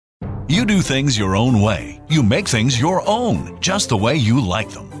You do things your own way. You make things your own, just the way you like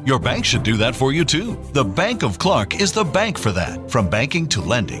them. Your bank should do that for you too. The Bank of Clark is the bank for that. From banking to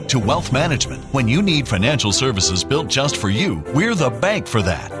lending to wealth management, when you need financial services built just for you, we're the bank for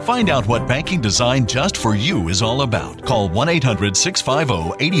that. Find out what banking designed just for you is all about. Call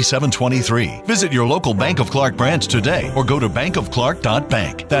 1-800-650-8723. Visit your local Bank of Clark branch today or go to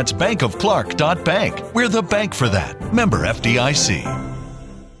bankofclark.bank. That's bankofclark.bank. We're the bank for that. Member FDIC.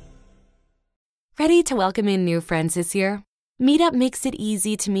 Ready to welcome in new friends this year? Meetup makes it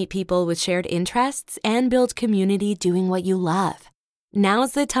easy to meet people with shared interests and build community doing what you love.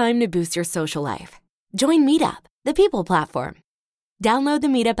 Now's the time to boost your social life. Join Meetup, the people platform. Download the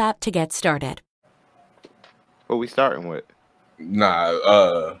Meetup app to get started. What we starting with?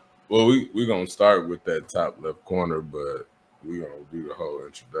 Well, we're going to start with that top left corner, but we're going to do the whole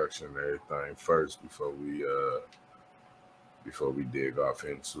introduction and everything first before we dig off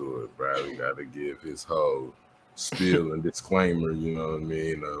into it. Bradley got to give his whole spiel and disclaimer, you know what I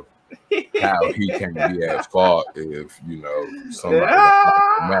mean, of how he can be at fault if, somebody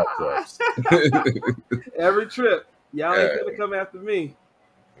matchups. Every trip. Y'all ain't gonna come after me.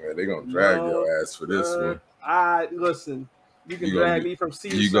 Yeah, they gonna drag your ass for this one. Listen, you can drag me from sea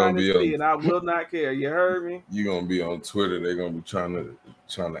to sea, and I will not care. You heard me? You're gonna be on Twitter. They're gonna be trying to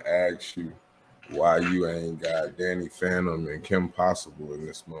ask you why you ain't got Danny Phantom and Kim Possible in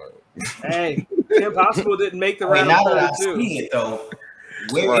this month. Hey, Kim Possible didn't make the round. Now that I see it though,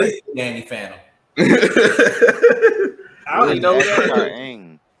 where is Danny Phantom? I don't even know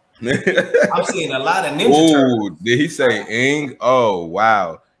that. I'm seeing a lot of Ninja Turtles. Did he say Ing? Oh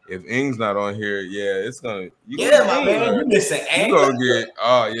wow. If Ing's not on here, it's gonna. My man, you missing Ing.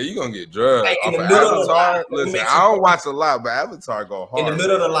 You gonna get drugged. Hey, off of Avatar. Listen, I don't watch a lot, but Avatar go hard. In the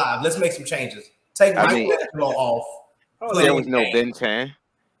middle of the live, let's make some changes. Take Michelangelo off. There was no Ben 10.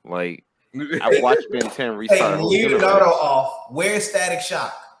 Like, I watched Ben 10 restart. Take Leonardo off. Where's Static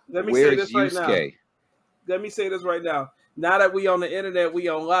Shock? Let me say this right now. Now that we on the internet, we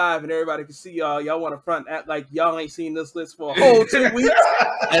on live, and everybody can see y'all. Y'all want to front act like y'all ain't seen this list for a whole 2 weeks.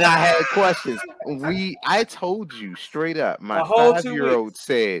 And I had questions. I told you straight up. My 5-year-old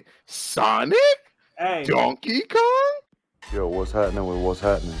said, Sonic? Hey. Donkey Kong? Yo, what's happening with what's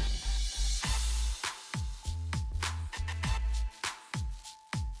happening?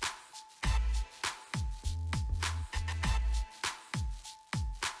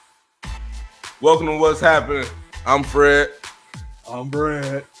 Welcome to What's Happening. I'm Fred. I'm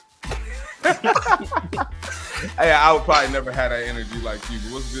Brad. Hey, I would probably never have that energy like you,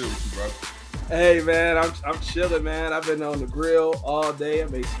 but what's good with you, bro? Hey, man, I'm chilling, man. I've been on the grill all day. I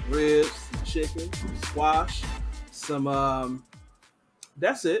made some ribs, some chicken, some squash, some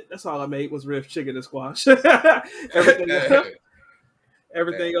that's it. That's all I made was ribs, chicken, and squash. Everything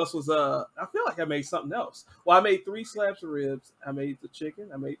else was I feel like I made something else. Well, I made 3 slabs of ribs. I made the chicken.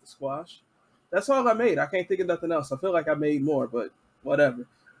 I made the squash. That's all I made. I can't think of nothing else. I feel like I made more, but whatever.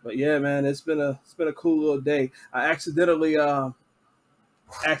 But yeah, man, it's been a cool little day. I accidentally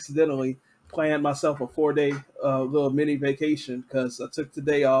planned myself a 4-day little mini vacation because I took the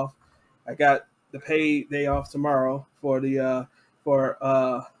day off. I got the paid day off tomorrow for the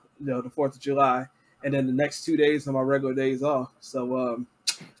 4th of July, and then the next 2 days are my regular days off. So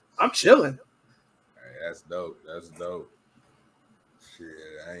I'm chilling. Hey, that's dope. Shit,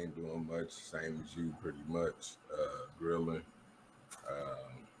 I ain't doing much. Same as you, pretty much. Grilling.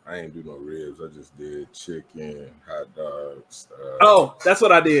 I ain't do no ribs. I just did chicken, hot dogs. That's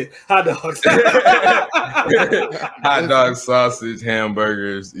what I did. Hot dogs. Hot dog, sausage,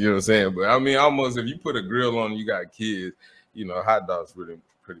 hamburgers. You know what I'm saying? But I mean, almost if you put a grill on, you got kids. Hot dogs pretty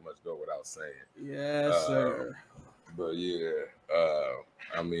much go without saying. Yes, sir. But yeah,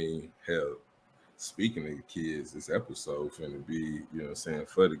 I mean, hell. Speaking of the kids, this episode finna be,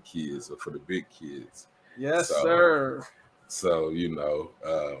 for the kids or for the big kids. Yes, sir. So,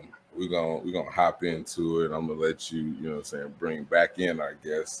 we're gonna hop into it. I'm gonna let you, bring back in our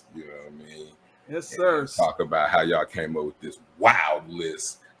guests, you know what I mean? Yes, sir. Talk about how y'all came up with this wild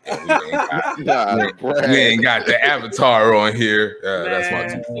list. And we ain't got the Avatar on here. That's my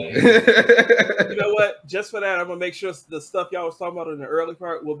 2 cents. You know what? Just for that, I'm gonna make sure the stuff y'all was talking about in the early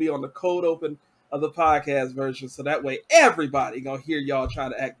part will be on the cold open of the podcast version, so that way everybody gonna hear y'all trying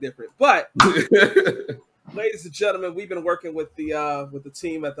to act different. But ladies and gentlemen, we've been working with the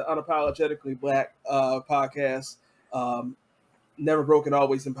team at the Unapologetically Black podcast. Never Broken,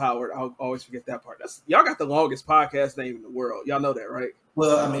 Always Empowered. I'll always forget that part. Y'all got the longest podcast name in the world. Y'all know that, right?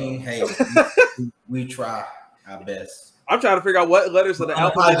 Well, I mean, hey, we try. I best. I'm trying to figure out what letters of the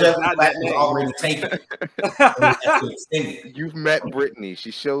alphabet is not that name. Already taken. You've met Brittany.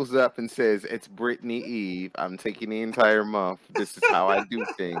 She shows up and says, "It's Brittany Eve. I'm taking the entire month. This is how I do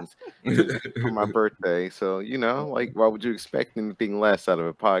things for my birthday." So, you know, like, why would you expect anything less out of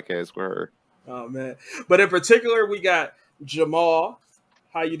a podcast with her? Oh man! But in particular, we got Jamal.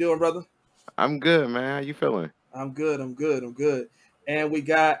 How you doing, brother? I'm good, man. How you feeling? I'm good. And we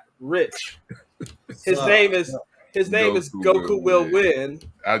got Rich. His name is Goku Will Win.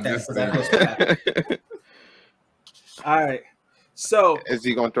 I just All right. So is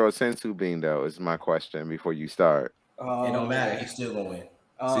he gonna throw a sensu bean though? Is my question before you start. It don't matter. He's still gonna win.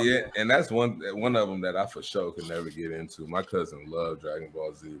 See it, and that's one of them that I for sure could never get into. My cousin loved Dragon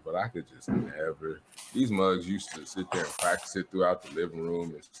Ball Z, but I could just never. These mugs used to sit there and practice it throughout the living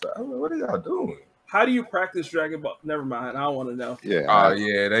room and stuff. I'm like, what are y'all doing? How do you practice Dragon Ball? Never mind. I don't want to know. Yeah. Oh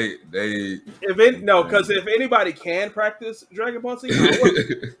yeah, they. Because if anybody can practice Dragon Ball Z,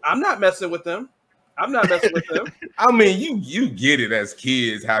 I'm not messing with them. I mean, you get it as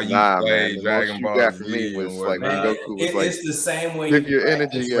kids how you play Dragon Ball Z. Me was like when Goku was like, it's the same way. Give your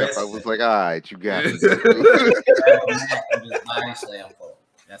energy up. I was like, all right, you got it. Just body slam for.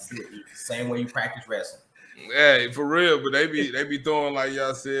 That's it. Same way you practice wrestling. Hey, for real, but they be throwing, like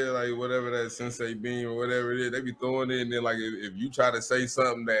y'all said, like whatever that sensei beam or whatever it is, they be throwing it, and then like if you try to say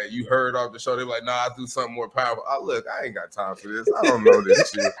something that you heard off the show, they're like, nah, I do something more powerful. Oh, look, I ain't got time for this. I don't know this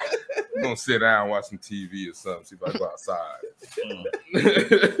shit. I'm gonna sit down and watch some TV or something, see if I go outside.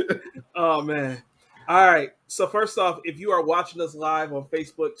 Oh man. All right. So first off, if you are watching us live on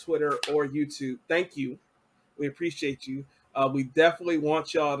Facebook, Twitter, or YouTube, thank you. We appreciate you. We definitely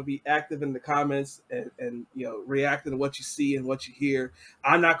want y'all to be active in the comments and you know, reacting to what you see and what you hear.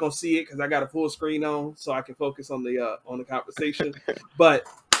 I'm not gonna see it because I got a full screen on, so I can focus on the conversation. But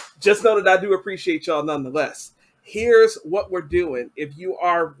just know that I do appreciate y'all nonetheless. Here's what we're doing. If you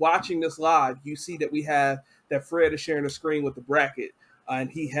are watching this live, you see that we have that Fred is sharing the screen with the bracket,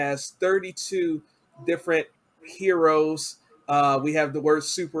 and he has 32 different heroes. We have the word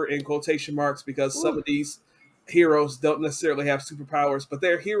 "super" in quotation marks because some of these heroes don't necessarily have superpowers, but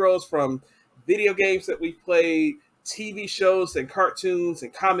they're heroes from video games that we've played, TV shows and cartoons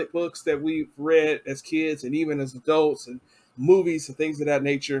and comic books that we've read as kids and even as adults, and movies and things of that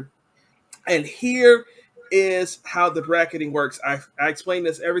nature. And here is how the bracketing works. I explain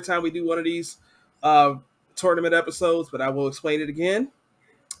this every time we do one of these tournament episodes, but I will explain it again.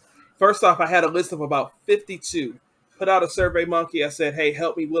 First off, I had a list of about 52. Put out a Survey Monkey. I said, hey,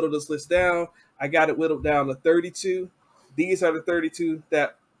 help me whittle this list down. I got it whittled down to 32. These are the 32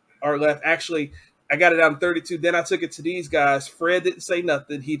 that are left. Actually, I got it down to 32. Then I took it to these guys. Fred didn't say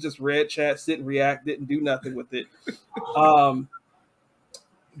nothing. He just read chats, didn't react, didn't do nothing with it.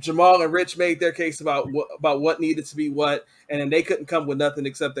 Jamal and Rich made their case about what needed to be what, and then they couldn't come with nothing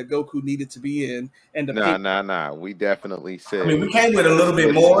except that Goku needed to be in. And nah. We definitely said. I mean, we came with a little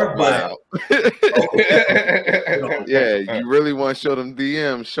bit more, but yeah, you really want to show them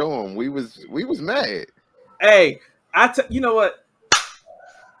DMs? Show them. We was mad. Hey, you know what?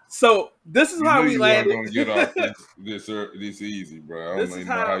 So this is how we landed. Gonna get off this easy, bro. I don't even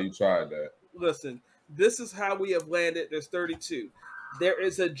know how you tried that. Listen, this is how we have landed. There's 32. There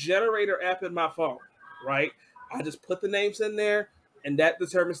is a generator app in my phone, right? I just put the names in there, and that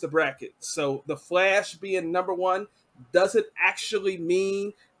determines the bracket. So the Flash being number one doesn't actually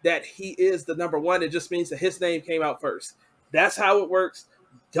mean that he is the number one. It just means that his name came out first. That's how it works.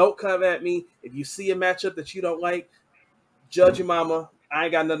 Don't come at me. If you see a matchup that you don't like, judge your mama. I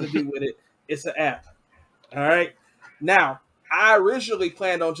ain't got nothing to do with it. It's an app. All right? Now, I originally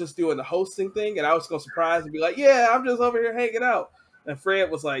planned on just doing the hosting thing, and I was going to surprise and be like, yeah, I'm just over here hanging out. And Fred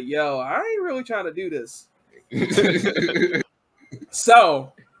was like, yo, I ain't really trying to do this.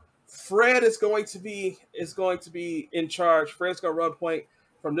 So Fred is going to be in charge. Fred's going to run point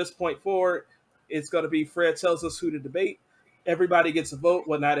from this point forward. It's going to be Fred tells us who to debate. Everybody gets a vote.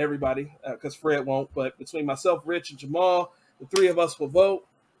 Well, not everybody, because Fred won't. But between myself, Rich, and Jamal, the three of us will vote.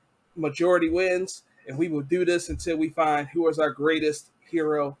 Majority wins. And we will do this until we find who is our greatest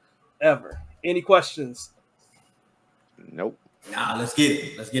hero ever. Any questions? Nope. Nah, let's get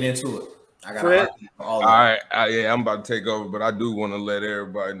it. Let's get into it. I got Fred? all right. Yeah, I'm about to take over, but I do want to let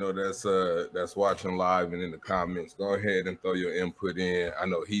everybody know that's watching live and in the comments. Go ahead and throw your input in. I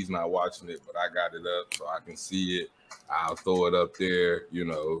know he's not watching it, but I got it up so I can see it. I'll throw it up there. You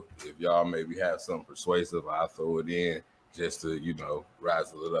know, if y'all maybe have something persuasive, I'll throw it in just to, you know,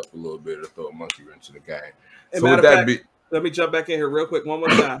 razzle it up a little bit or throw a monkey wrench in the game. So would that be? Let me jump back in here real quick one more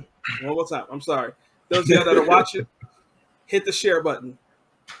time. I'm sorry. Those of y'all that are watching, hit the share button.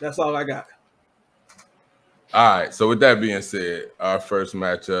 That's all I got. All right. So with that being said, our first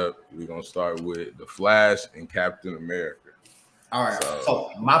matchup, we're gonna start with the Flash and Captain America. All right.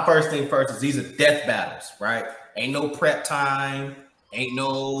 So my first thing first is these are death battles, right? Ain't no prep time. Ain't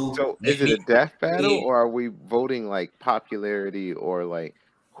no. So is it a death battle, or are we voting like popularity or like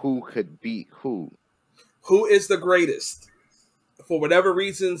who could beat who? Who is the greatest? For whatever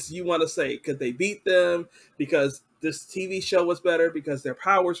reasons you want to say, could they beat them because this TV show was better, because their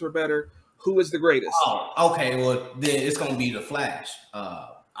powers were better? Who is the greatest? Oh, okay. Well, then it's gonna be the Flash.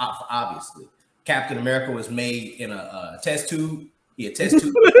 Obviously, Captain America was made in a test tube. He a test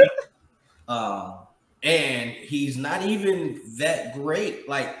tube. And he's not even that great.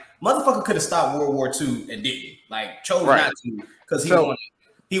 Like, motherfucker could have stopped World War II and didn't. Like, chose not to because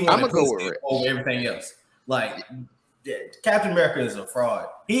he wanted to over everything else. Like, Captain America is a fraud.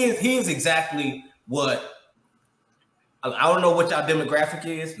 He is exactly what. I don't know what y'all demographic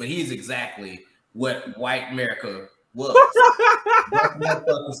is, but he is exactly what white America was.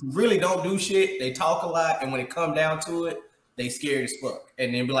 Motherfuckers really don't do shit. They talk a lot, and when it come down to it, they scared as fuck,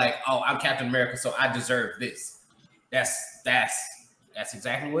 and then be like, "Oh, I'm Captain America, so I deserve this." That's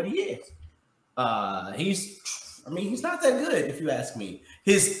exactly what he is. He's not that good, if you ask me.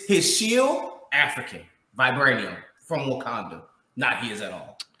 His shield, African, vibranium from Wakanda, not his at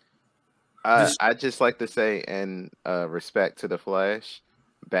all. I just like to say, in respect to the Flash,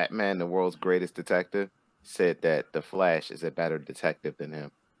 Batman, the world's greatest detective, said that the Flash is a better detective than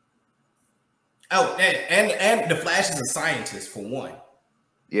him. Oh, and the Flash is a scientist for one.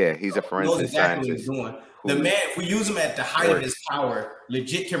 Yeah, he's a forensic scientist. What he's doing. The man, if we use him at the height of his power,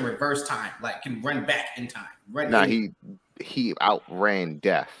 legit can reverse time, like can run back in time. He outran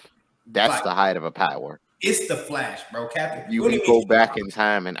death. That's the height of a power. It's the Flash, bro. Captain, you can go back in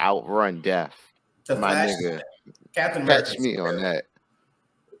time and outrun death. The My Flash, nigga, Captain catch me on that.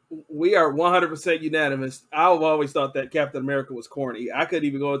 We are 100% unanimous. I've always thought that Captain America was corny. I couldn't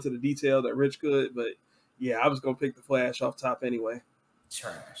even go into the detail that Rich could, but yeah, I was going to pick the Flash off top anyway.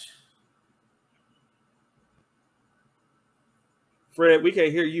 Trash. Fred, we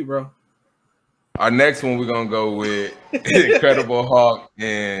can't hear you, bro. Our next one, we're going to go with Incredible Hulk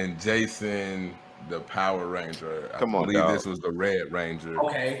and Jason, the Power Ranger. I believe this was the Red Ranger.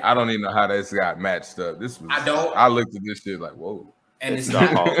 Okay. I don't even know how this got matched up. I looked at this shit like, whoa. And it's not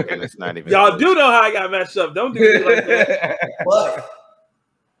Hulk, and it's not even. Y'all do know how I got matched up. Don't do it like that. But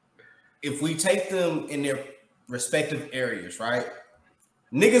if we take them in their respective areas, right?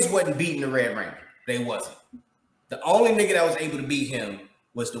 Niggas wasn't beating the Red Ranger. They wasn't. The only nigga that was able to beat him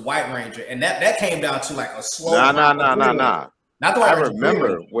was the White Ranger, and that came down to like a slow. Nah. Not the White Ranger. I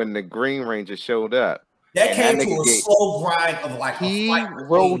remember when the Green Ranger showed up. That came to a slow grind of like he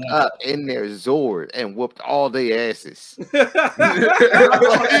rolled up in their Zord and whooped all their asses. That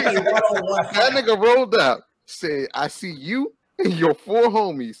nigga rolled up, said, "I see you and your 4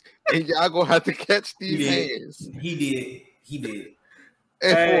 homies, and y'all gonna have to catch these hands." He did.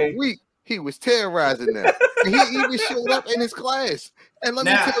 And for a week, he was terrorizing them. And he even showed up in his class. And let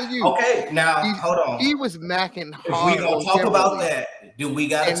me tell you, hold on. He was macking hard. If we gonna talk about that, then we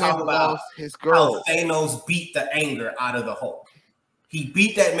gotta talk about his girl. How Thanos beat the anger out of the Hulk. He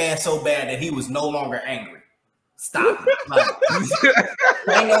beat that man so bad that he was no longer angry. Stop.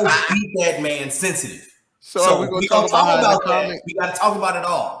 Thanos beat that man sensitive. So are we gonna talk about that? We gotta talk about it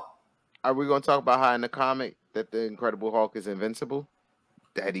all. Are we gonna talk about how in the comic that the Incredible Hulk is invincible?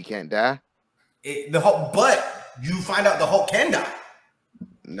 That he can't die? But you find out the Hulk can die.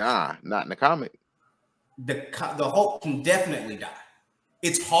 Nah, not in the comic. The Hulk can definitely die.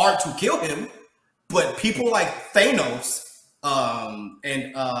 It's hard to kill him, but people like Thanos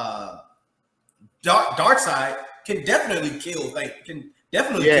and Darkseid can definitely kill.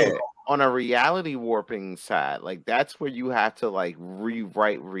 Kill him. On a reality warping side, like that's where you have to like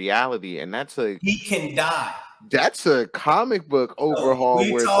rewrite reality, and he can die. That's a comic book overhaul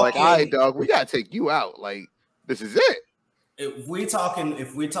where it's like, all right, dog, we gotta take you out. Like, this is it. If we're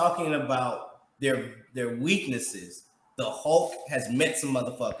talking about their weaknesses, the Hulk has met some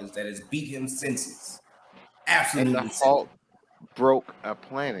motherfuckers that has beat him senses. Absolutely. And the Hulk broke a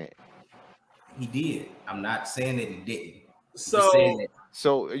planet. He did. I'm not saying that he didn't.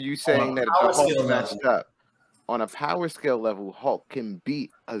 So are you saying that if the Hulk matched up on a power scale level, Hulk can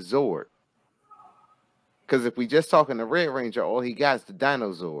beat a Zord? Because if we just talking the Red Ranger, all he got is the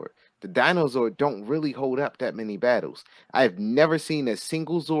Dino Zord. The Dino Zord don't really hold up that many battles. I've never seen a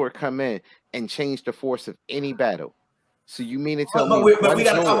single Zord come in and change the force of any battle. So you mean to tell me? But we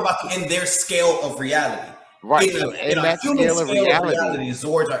got to talk about in their scale of reality. Right. In that scale of reality,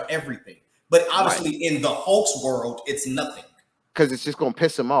 Zords are everything. But obviously in the Hulk's world, it's nothing. Because it's just going to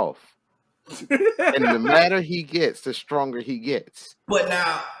piss him off. And the madder he gets, the stronger he gets. But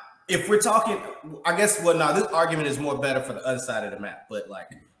now, if we're talking, I guess, well, now this argument is more better for the other side of the map. But like,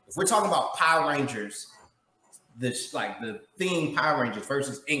 if we're talking about Power Rangers, the theme Power Rangers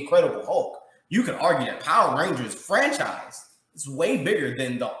versus Incredible Hulk, you can argue that Power Rangers franchise is way bigger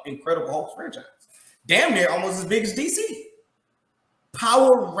than the Incredible Hulk franchise. Damn near almost as big as DC.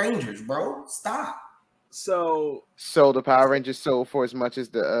 Power Rangers, bro. Stop. So the Power Rangers sold for as much as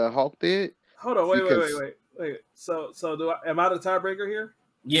the Hulk did? Hold on, wait. So am I the tiebreaker here?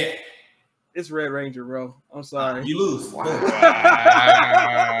 Yeah. It's Red Ranger, bro. I'm sorry. You lose. Wow.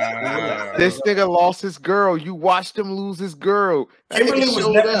 This nigga lost his girl. You watched him lose his girl. Kimberly was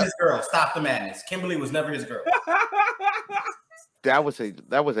never his girl. Stop the madness. Kimberly was never his girl. That was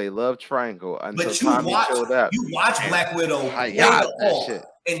a love triangle until but Tommy showed up. You watch Black Widow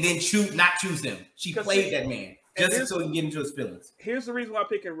and then not choose him. She played that man just so he can get into his feelings. Here's the reason why I'm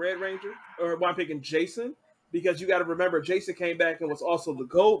picking Red Ranger, or why I'm picking Jason, because you got to remember Jason came back and was also the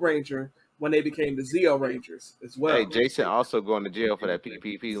Gold Ranger when they became the Zeo Rangers as well. Hey, Jason also going to jail for that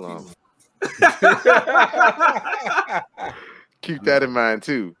PPP loan. Keep that in mind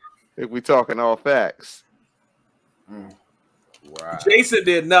too. If we talking all facts. Wow. Jason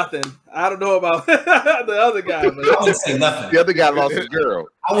did nothing. I don't know about the other guy. But I wouldn't say nothing. The other guy lost his girl.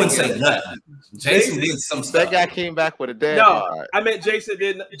 I wouldn't say nothing. Jason did some stuff. That guy came back with a dad. No, I meant Jason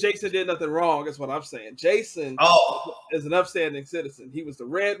did nothing wrong. Is what I'm saying. Jason is an upstanding citizen. He was the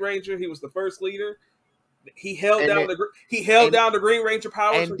Red Ranger. He was the first leader. He held down the Green Ranger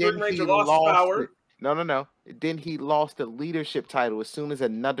powers. When Green Ranger lost power. No. Then he lost the leadership title as soon as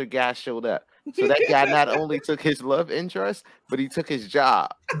another guy showed up. So that guy not only took his love interest, but he took his job.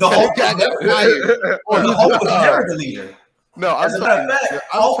 The Hulk got fired. The Hulk was never the leader. No, I'm talking.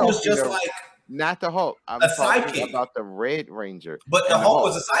 Hulk was just like not the Hulk. I'm talking about the Red Ranger. But the Hulk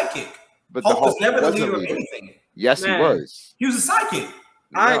was a sidekick. But Hulk was never the leader of anything. Yes, he was. He was a sidekick.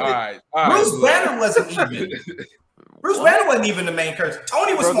 All right. Bruce Banner wasn't even. Bruce Banner wasn't even the main character.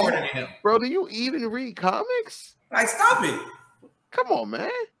 Tony was smarter than him. Bro, do you even read comics? Like, stop it. Come on,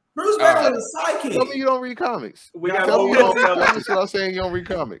 man. Bruce Banner was a sidekick. Tell me you don't read comics. We got to move on, fellas. That's what I'm saying. You don't read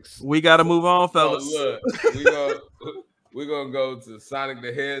comics. We got to move on, fellas. Look, we're gonna go to Sonic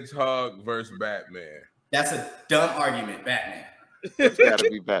the Hedgehog versus Batman. That's a dumb argument, Batman. It's got to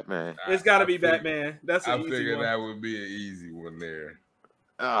be Batman. It's got to be Batman. That's an easy one. I figured that would be an easy one there.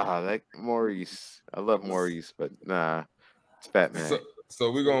 Like Maurice. I love Maurice, but nah, it's Batman.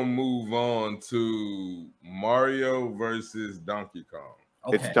 So we're gonna move on to Mario versus Donkey Kong.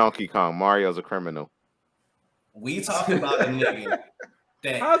 Okay. It's Donkey Kong. Mario's a criminal. We talking about a nigga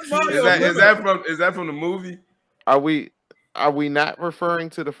is that from the movie? Are we not referring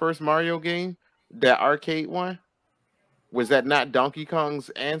to the first Mario game, that arcade one? Was that not Donkey Kong's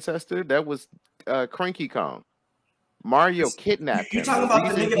ancestor? That was Cranky Kong. Mario kidnapped him. You talking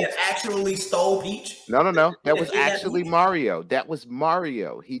about the nigga that actually stole Peach? No. That was actually Mario. That was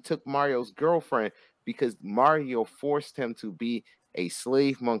Mario. He took Mario's girlfriend because Mario forced him to be a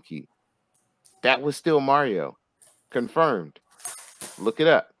slave monkey. That was still Mario. Confirmed. Look it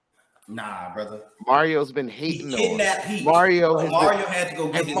up. Nah, brother. Mario's been hating on Peach. Mario had to go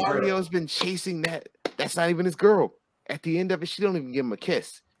get his Mario's been chasing that. That's not even his girl. At the end of it, she don't even give him a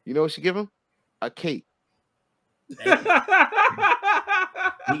kiss. You know what she give him? A cake. He got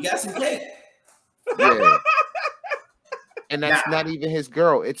some cake. Yeah. And that's not even his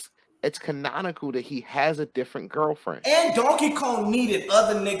girl. It's canonical that he has a different girlfriend. And Donkey Kong needed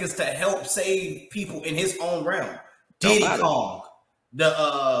other niggas to help save people in his own realm. Diddy Kong, the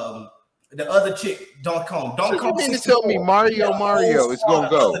other chick, Donkey Kong. Donkey Kong. You mean to tell me Mario is gonna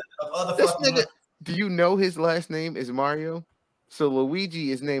go? This nigga, do you know his last name is Mario? So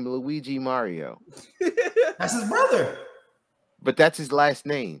Luigi is named Luigi Mario. That's his brother. But that's his last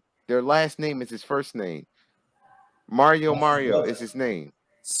name. Their last name is his first name. Mario is his name.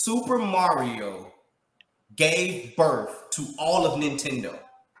 Super Mario gave birth to all of Nintendo.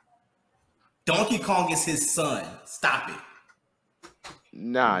 Donkey Kong is his son. Stop it.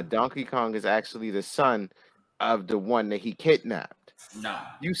 Nah, Donkey Kong is actually the son of the one that he kidnapped. Nah,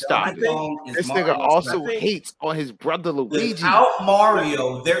 you stop it. This nigga also hates on his brother Luigi. Without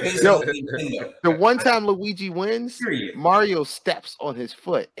Mario, there is no Nintendo. The one time Luigi wins, Mario steps on his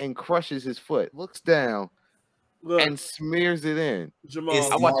foot and crushes his foot, looks down, and smears it in. Jamal,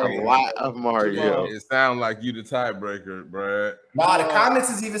 I watch a lot of Mario. Jamal, it sounds like you the tiebreaker, Brad. Wow, the comments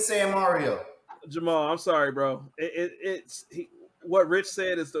is even saying Mario. Jamal, I'm sorry, bro. What Rich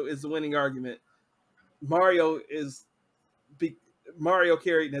said is the winning argument. Mario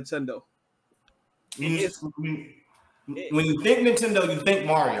carried Nintendo. When you think Nintendo, you think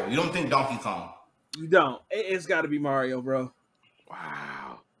Mario. You don't think Donkey Kong. You don't. It's got to be Mario, bro.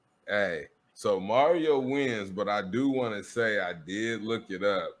 Wow. Hey, so Mario wins, but I do want to say I did look it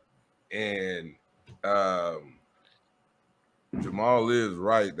up, and Jamal is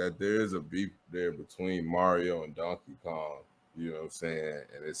right that there is a beef there between Mario and Donkey Kong. You know what I'm saying?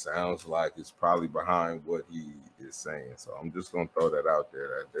 And it sounds like it's probably behind what he is saying. So I'm just gonna throw that out there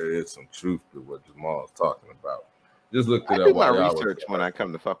that there is some truth to what Jamal is talking about. Just looked it up. I do my research when I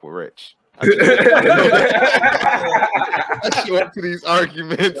come to fuck with Rich. I show up to these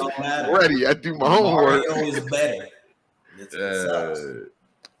arguments ready. I do my homework. Mario is better.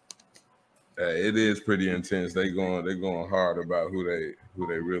 It is pretty intense. They're going hard about who they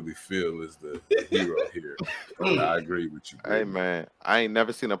really feel is the hero here. I agree with you. Bro. Hey man, I ain't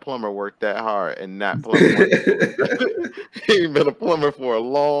never seen a plumber work that hard and not plumber. He ain't been a plumber for a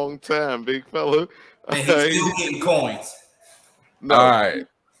long time, big fella. And he's still getting coins. No.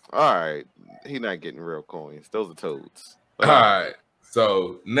 All right. He not getting real coins. Those are toads. All right.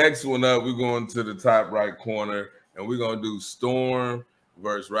 So next one up, we're going to the top right corner, and we're gonna do Storm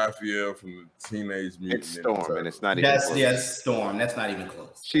versus Raphael from the Teenage Mutant Ninja Storm, Turtles. and it's not even close. Yes, Storm. That's not even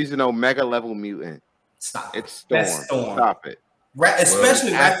close. She's an Omega level mutant. Stop. It's Storm. That's Storm. Stop it.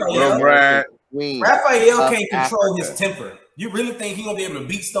 Especially Raphael. Brad. Raphael can't control his temper. You really think he's gonna be able to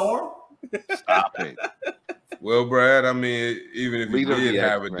beat Storm? Stop it. Well, Brad, I mean, even if he did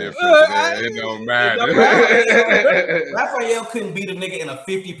have a difference, it don't matter. Raphael couldn't beat a nigga in a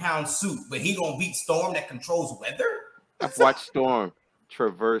 50-pound suit, but he gonna beat Storm that controls weather? I've watched Storm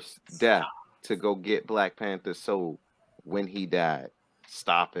traverse death to go get Black Panther's soul when he died.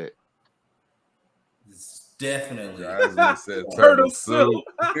 Stop it. It's definitely said turtle soup.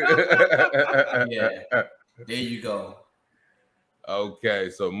 Yeah, there you go. Okay,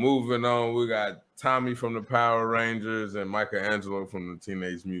 so moving on, we got Tommy from the Power Rangers and Michelangelo from the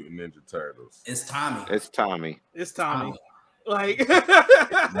Teenage Mutant Ninja Turtles. It's Tommy. It's Tommy. It's Tommy. Like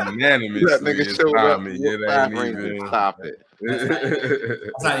unanimously, that nigga it's showed Tommy. up. It ain't even. Stop it.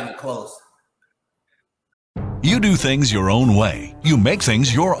 It's not even close. You do things your own way. You make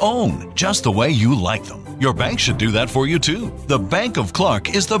things your own, just the way you like them. Your bank should do that for you too. The Bank of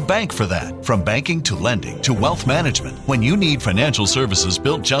Clark is the bank for that. From banking to lending to wealth management, when you need financial services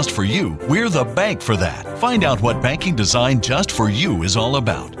built just for you, we're the bank for that. Find out what banking designed just for you is all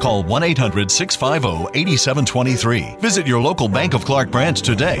about. Call 1-800-650-8723. Visit your local Bank of Clark branch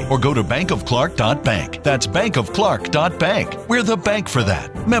today or go to bankofclark.bank. That's bankofclark.bank. We're the bank for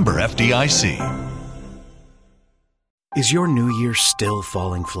that. Member FDIC. Is your new year still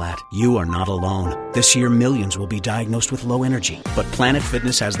falling flat? You are not alone. This year, millions will be diagnosed with low energy. But Planet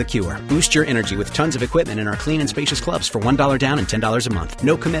Fitness has the cure. Boost your energy with tons of equipment in our clean and spacious clubs for $1 down and $10 a month.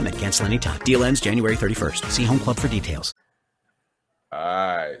 No commitment. Cancel anytime. Deal ends January 31st. See Home Club for details.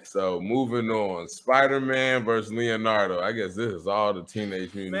 All right, so moving on. Spider-Man versus Leonardo. I guess this is all the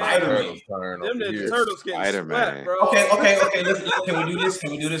Teenage Mutant Ninja Turtles turn. Them Ninja Turtles getting Spider-Man. bro. Okay. Can we do this?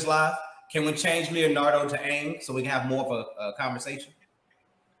 Can we do this live? Can we change Leonardo to Aang so we can have more of a conversation?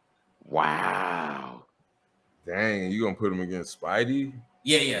 Wow. Dang, you gonna put him against Spidey?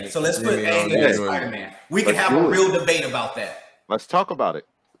 Yeah. So let's put Aang against Spider-Man. We can have a real debate about that. Let's talk about it.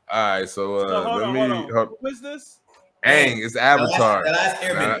 All right, so hold on. Who is this? Aang is Avatar. The last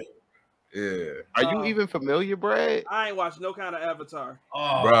Airbender. Yeah. Are you even familiar, Brad? I ain't watched no kind of Avatar.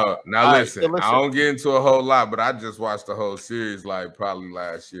 Oh. Bro, now listen, so I don't get into a whole lot, but I just watched the whole series like probably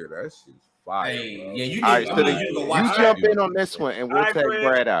last year. That shit's fire. Hey, bro. yeah, you All right, need, so you you jump in on this one and we'll tag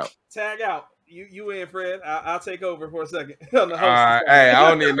Brad out. Tag out. You in, Fred. I'll take over for a second. All right, hey, I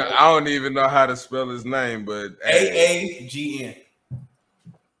don't even know how to spell his name, but AAGN.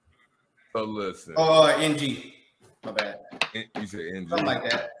 So listen. NG. My bad. You said NG. Something like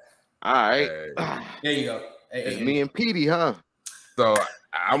that. All right. There you go. It's me and Petey, huh? So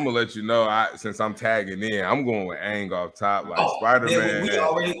I'm gonna let you know. Since I'm tagging in, I'm going with Aang off top. Like Spider-Man. We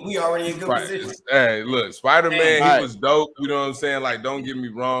already in good position. Hey, look, Spider-Man, Aang. he was dope. You know what I'm saying? Like, don't get me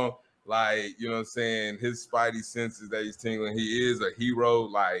wrong. Like, you know what I'm saying? His Spidey senses that he's tingling. He is a hero.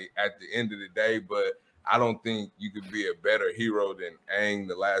 Like at the end of the day, but I don't think you could be a better hero than Aang,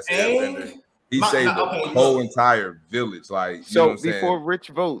 the last Airbender. He saved the whole entire village. Like, so you know what I'm before saying? Rich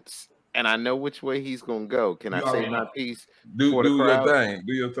votes, and I know which way he's gonna go. Can I say my piece? Do your thing.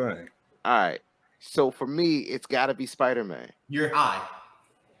 Do your thing. All right. So for me, it's got to be Spider-Man. You're high.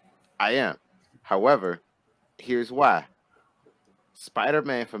 I am. However, here's why.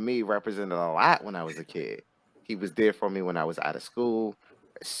 Spider-Man for me represented a lot when I was a kid. He was there for me when I was out of school.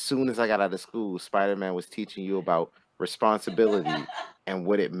 As soon as I got out of school, Spider-Man was teaching you about responsibility and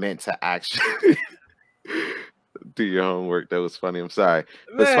what it meant to actually do your homework. That was funny. I'm sorry.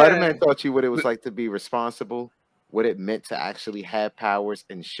 But Spider-Man taught you what it was like to be responsible, what it meant to actually have powers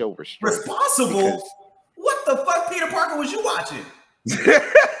and show restraint. Responsible? What the fuck, Peter Parker, was you watching?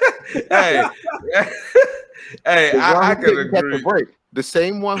 Hey, I could agree. The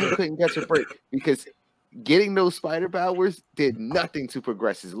same one who couldn't catch a break because getting those spider powers did nothing to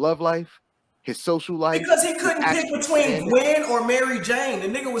progress his love life, his social life. Because he couldn't pick between Gwen or Mary Jane. The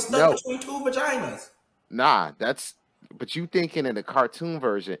nigga was stuck between two vaginas. Nah, but you thinking in the cartoon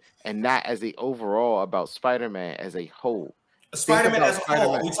version and not as a overall about Spider-Man as a whole. Spider-Man as a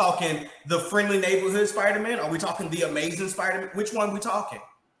whole. Are we talking the friendly neighborhood Spider-Man? Are we talking the amazing Spider-Man? Which one are we talking?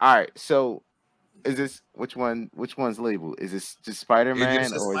 All right, so is this which one's labeled? Is this just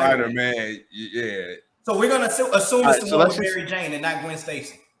Spider-Man or Spider-Man? Yeah. So we're gonna assume it's the one with Mary Jane and not Gwen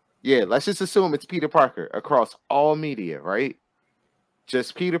Stacy. Yeah, let's just assume it's Peter Parker across all media, right?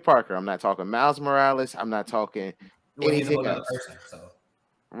 Just Peter Parker. I'm not talking Miles Morales. I'm not talking anything else.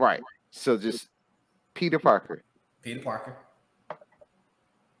 Right. So just Peter Parker. Peter Parker.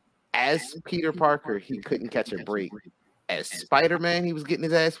 As Peter Parker, he couldn't catch a break. As Spider-Man, he was getting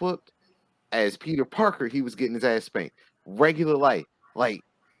his ass whooped. As Peter Parker, he was getting his ass spanked. Regular life. Like,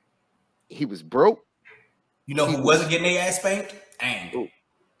 he was broke. You know who wasn't getting their ass spanked? Aang.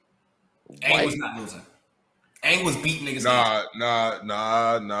 Aang was not losing. Aang was beating niggas. Nah.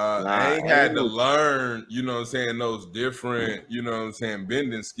 Aang had to learn, you know what I'm saying, those different, you know what I'm saying,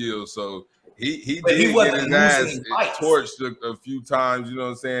 bending skills. So he did get his ass torched a few times, you know what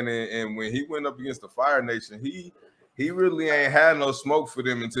I'm saying? And when he went up against the Fire Nation, he really ain't had no smoke for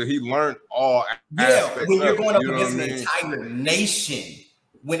them until he learned all aspects. When you're going up against an entire nation,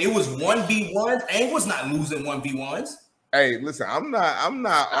 when it was 1v1s, Aang was not losing 1v1s. Hey, listen, I'm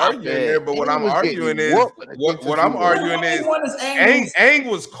not arguing there, but what I'm arguing is Aang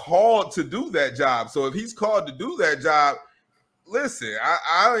was called to do that job. So if he's called to do that job, listen,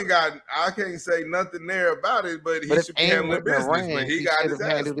 I can't say nothing there about it, but he should be handling business. But he got his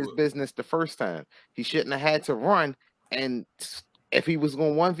ass handled his business the first time. He shouldn't have had to run. And if he was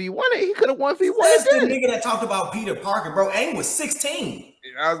going 1v1, he could have 1v1. That's the nigga that talked about Peter Parker, bro. Aang was 16.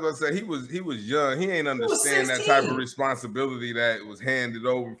 I was about to say he was young. He ain't understand that type of responsibility that was handed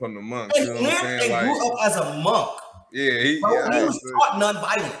over from the monks. And you know what I'm saying? Like, grew up as a monk. Yeah, he was taught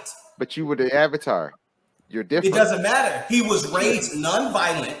nonviolent. But you were the Avatar. You're different. It doesn't matter. He was raised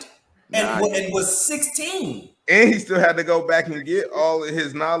nonviolent and was 16. And he still had to go back and get all of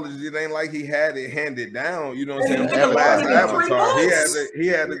his knowledge. It ain't like he had it handed down. You know what I'm saying? That last Avatar, he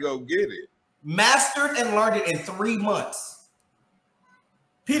had to go get it. Mastered and learned it in 3 months.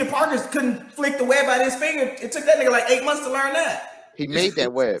 Peter Parker couldn't flick the web out of his finger. It took that nigga like 8 months to learn that. He made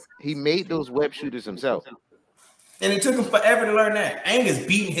that web. He made those web shooters himself. And it took him forever to learn that. Aang is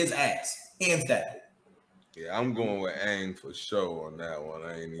beating his ass. Hands down. Yeah, I'm going with Aang for sure on that one.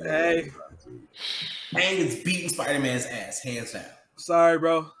 I ain't even Aang is beating Spider-Man's ass, hands down. Sorry,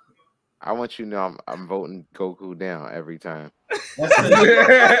 bro. I want you to know I'm voting Goku down every time.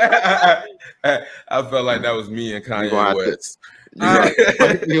 I felt like that was me and Kanye West.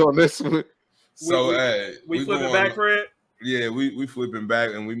 You on this one? So we flipping back, Fred? Yeah, we flipping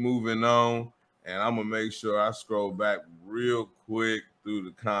back and we moving on. And I'm gonna make sure I scroll back real quick through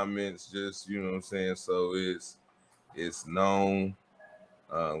the comments, just you know what I'm saying. So it's known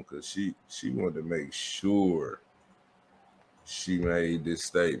because she wanted to make sure she made this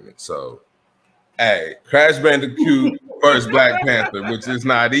statement. So hey, Crash Bandicoot versus Black Panther, which is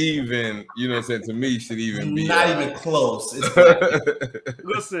not even, you know what I'm saying, to me should even be not even close.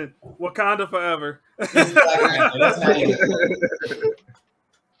 Listen, Wakanda forever. That's not even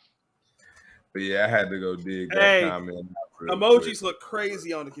But yeah, I had to go dig that comment. Emojis quick. look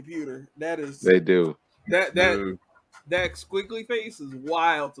crazy on the computer. That is, they do. That squiggly face is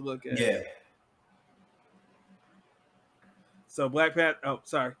wild to look at. Yeah. So Black Panther. Oh,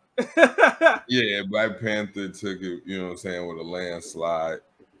 sorry. Yeah, Black Panther took it. You know what I'm saying, with a landslide.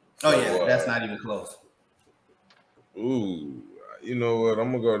 Oh yeah, that's not even close. Ooh, you know what?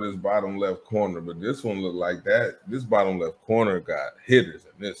 I'm gonna go to this bottom left corner, but this one looked like that. This bottom left corner got hitters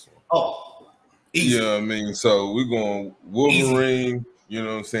in this one. Oh. Easy. You know what I mean? So we're going Wolverine, easy. You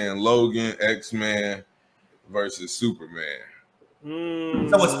know what I'm saying, Logan, X-Men versus Superman.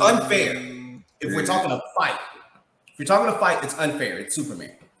 So it's unfair. If we're talking a fight. If you're talking a fight, it's unfair. It's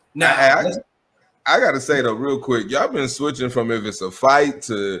Superman. Now, I got to say, though, real quick, y'all been switching from if it's a fight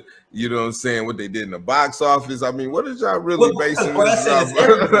to, you know what I'm saying, what they did in the box office. I mean, what is y'all really basing this off?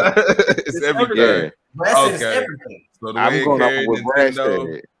 It's everything. Okay. Is everything. So the way I'm going off with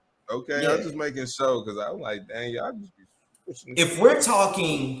Nintendo. Okay, yeah. I'm just making sure because I'm like, dang, y'all just be pushing. If we're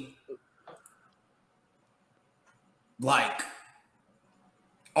talking like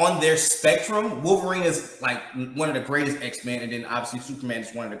on their spectrum, Wolverine is like one of the greatest X-Men, and then obviously Superman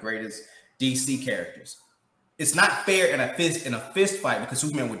is one of the greatest DC characters. It's not fair in a fist fight because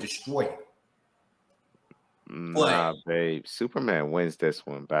Superman would destroy it. Nah, babe. Superman wins this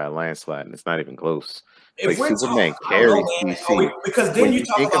one by a landslide, and it's not even close. Like Superman carries DC. Because then you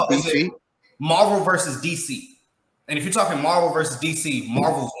talk about DC, Marvel versus DC. And if you're talking Marvel versus DC,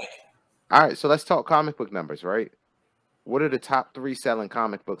 Marvel's winning. All right, so let's talk comic book numbers, right? What are the top 3 selling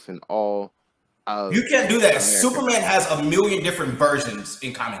comic books in all of You can't do that. America? Superman has a million different versions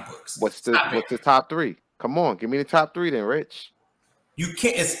in comic books. What's the top 3? Come on, give me the top 3 then, Rich. You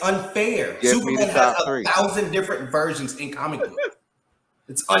can't. It's unfair. Give Superman has 1,000 different versions in comic books.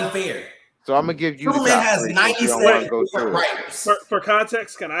 It's unfair. So I'm gonna give you. Superman has 97 different writers. For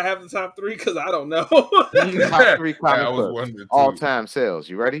context, can I have the top 3? Because I don't know. Top 3 comic books, all-time sales.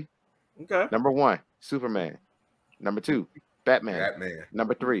 You ready? Okay. Number 1, Superman. Number 2, Batman.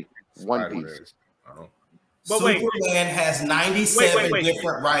 Number 3, One Piece. Superman has 97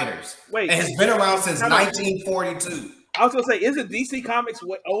 different writers. And has been around since 1942. I was gonna say, isn't DC Comics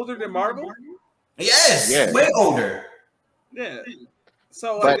older than Marvel? Yes, way older. Yeah.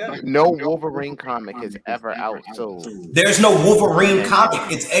 So, but no Wolverine comic has ever outsold. There's no Wolverine comic.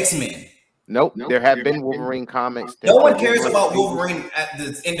 It's X-Men. Nope. There have been Wolverine comics. No one cares about Wolverine at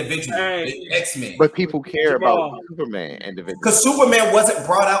this individual. X-Men. But people care about Superman individually. Because Superman wasn't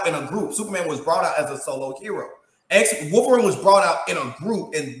brought out in a group. Superman was brought out as a solo hero. Wolverine was brought out in a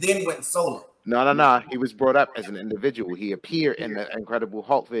group and then went solo. No. He was brought up as an individual. He appeared in the Incredible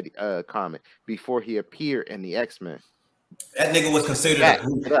Hulk comic before he appeared in the X-Men. That nigga was considered a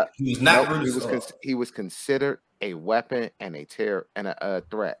group. He was not he was considered a weapon and a terror and a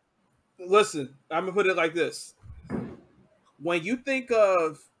threat. Listen, I'm gonna put it like this: when you think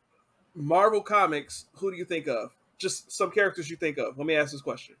of Marvel comics, who do you think of? Just some characters you think of. Let me ask this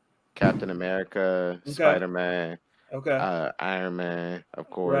question: Captain America, okay. Spider-Man, okay, Iron Man, of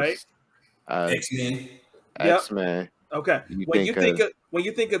course, right? X-Men. Yep. Okay. When you think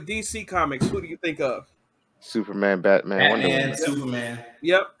of DC comics, who do you think of? Superman, Batman, Wonder Woman. Superman.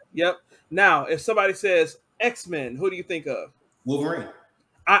 Yep. Now, if somebody says X-Men, who do you think of? Wolverine.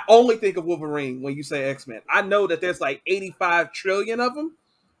 I only think of Wolverine when you say X-Men. I know that there's like 85 trillion of them,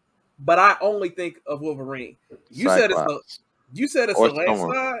 but I only think of Wolverine. You said it's a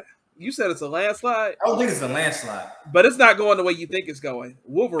landslide. You said it's a landslide. I don't think it's a landslide, but it's not going the way you think it's going.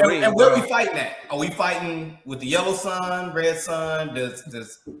 Wolverine. And where are we fighting at? Are we fighting with the yellow sun, red sun?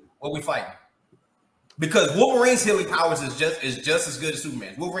 What are we fighting? Because Wolverine's healing powers is just as good as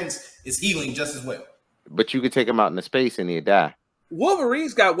Superman's. Wolverine's is healing just as well. But you could take him out into space and he'd die.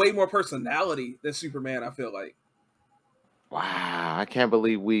 Wolverine's got way more personality than Superman, I feel like. Wow, I can't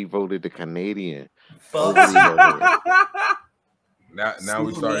believe we voted the Canadian. Now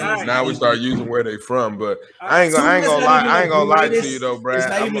we start using where they from, but I ain't gonna lie to you though, Brad. It's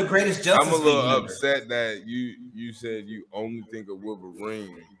not even the greatest Justice I'm a little upset that you said you only think of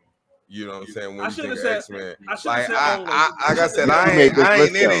Wolverine. You know what I'm saying? When you think of X-Men, like I said, I ain't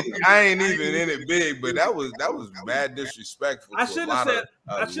even in it big, but that was bad disrespectful. I should have said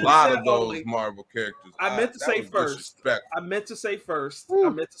a lot of those Marvel characters. I meant to say first.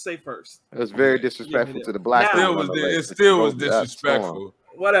 It was very disrespectful to the black. It still was disrespectful.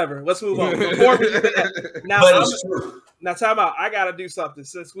 Whatever. Let's move on. Now, time out. I gotta do something.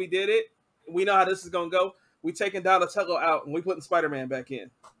 Since we did it, we know how this is gonna go. We taking Donatello out and we putting Spider-Man back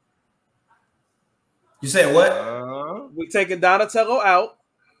in. You said what? We taking Donatello out,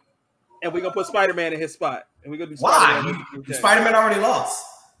 and we're gonna put Spider-Man in his spot, and we're gonna do Spider-Man. Why? Spider-Man already lost.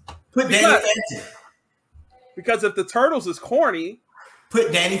 Put Danny Phantom. Because if the Turtles is corny,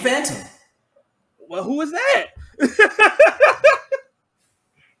 put Danny Phantom. Well, who is that?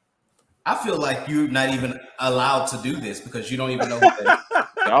 I feel like you're not even allowed to do this because you don't even know who that is.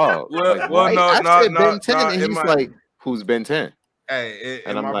 Oh, Ben 10, and he's like, "Who's Ben 10?" Hey,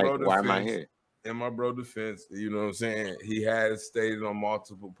 and I'm like, "Why am I here?" In my bro defense, you know what I'm saying? He has stated on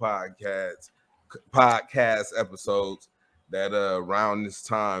multiple podcast episodes that around this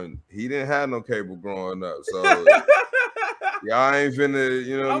time he didn't have no cable growing up. So y'all ain't finna,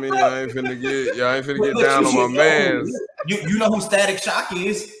 you know what I mean? Y'all ain't finna get down on my mans. You know who Static Shock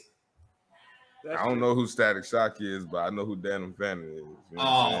is? I don't know who Static Shock is, but I know who Danny Phantom is. You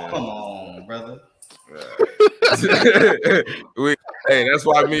know come on, brother. Hey, that's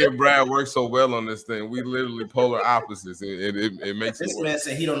why me and Brad work so well on this thing. We literally polar opposites. It makes this man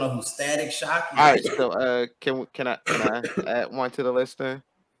said he don't know who Static Shock is. All right, so can I add one to the list then?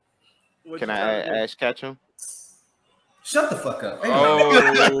 Can I add Ash Ketchum? Shut the fuck up.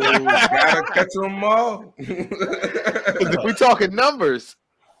 Gotta catch them all. If we talking numbers,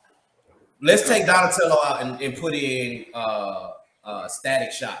 let's take Donatello out and put in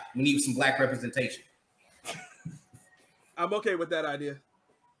Static Shock. We need some black representation. I'm okay with that idea.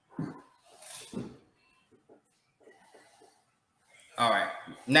 All right.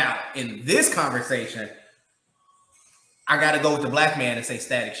 Now, in this conversation, I got to go with the black man and say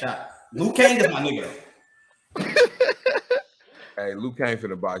Static Shock. Liu Kang is my nigga. Hey, Liu Kang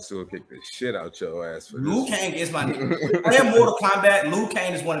finna box still kick the shit out your ass for Liu Kang is my nigga. I am Mortal Kombat. Liu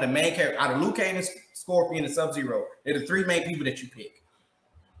Kang is one of the main characters. Out of Liu Kang and Scorpion and Sub-Zero, they're the three main people that you pick.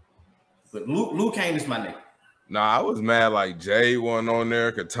 But Liu Kang is my nigga. Nah, I was mad like Jay wasn't on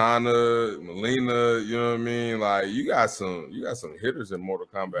there, Katana, Melina, you know what I mean? Like you got some hitters in Mortal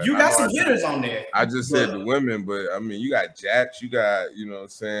Kombat. You got some hitters on there. I just said the women, but I mean you got Jax, you got, you know what I'm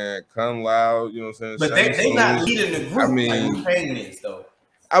saying, Kung Lao, you know what I'm saying? But they not leading the group. I mean, like Liu Kang is though.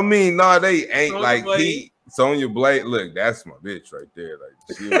 I mean, no, they ain't like Sonya Blade. Look, that's my bitch right there. Like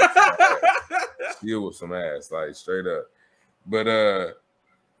she was some ass, like straight up. But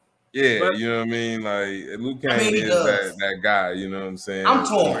yeah, you know what I mean? Like Liu Kang is that guy, you know what I'm saying? I'm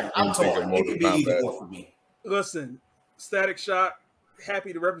torn. It could be either or for me. Listen, Static Shock,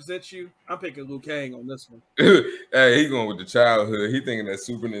 happy to represent you. I'm picking Liu Kang on this one. Hey, he going with the childhood. He thinking that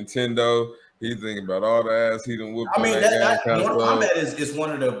Super Nintendo. He thinking about all the ass he done whooped. I mean, Mortal Kombat is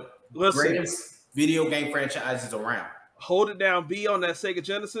one of the greatest video game franchises around. Hold it down, B on that Sega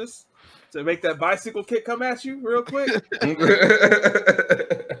Genesis to make that bicycle kick come at you real quick.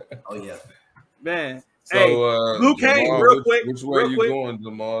 Oh yeah, man. So, hey, Liu Kang, real quick. Which way you going,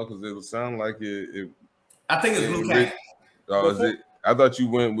 Jamal? Because it would sound like it. I think it's Liu Kang. Oh, is it? I thought you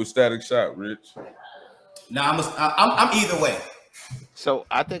went with Static Shock, Rich. No, I'm either way. So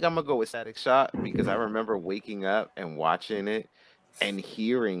I think I'm gonna go with Static Shock because I remember waking up and watching it and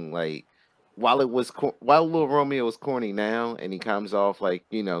hearing like while Lil Romeo was corny now and he comes off like,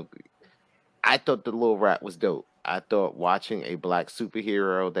 you know, I thought the little rap was dope. I thought watching a black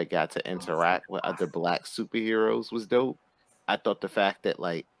superhero that got to interact with other black superheroes was dope. I thought the fact that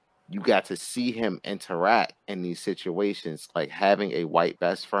like you got to see him interact in these situations, like having a white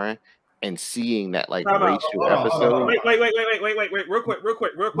best friend and seeing that like racial episode. Wait, real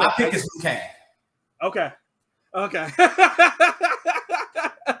quick. My pick is Liu Kang. Okay.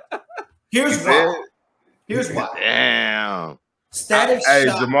 Here's why. Damn. Static Hey,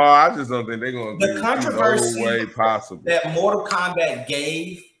 Shock, Jamal, I just don't think they're going to do the controversy no way possible that Mortal Kombat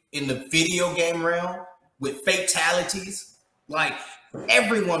gave in the video game realm with fatalities. Like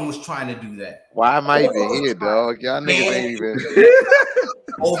everyone was trying to do that. Why am I even here, dog? Y'all niggas ain't even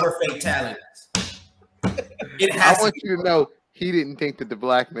over fatalities. I want you to know he didn't think that the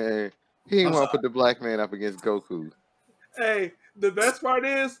black man. He didn't want to put the black man up against Goku. Hey, the best part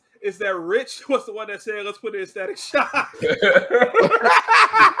is that Rich was the one that said, let's put it in Static Shock.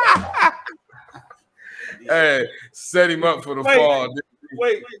 Hey, set him up for the fall.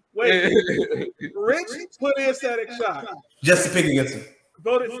 Wait. Rich put in Static Shock. Just to pick against him.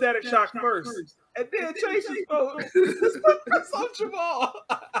 Voted Static Shock first. And then Chase voted. That's on Jamal.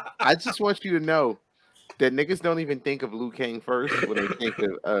 I just want you to know that niggas don't even think of Liu Kang first when they think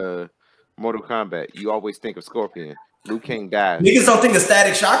of Mortal Kombat. You always think of Scorpion. Liu Kang died. Niggas don't think of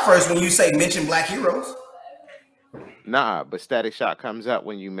Static Shock first when you say mention black heroes. Nah, but Static Shock comes up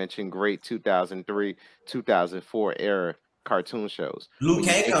when you mention great 2003, 2004 era cartoon shows. Liu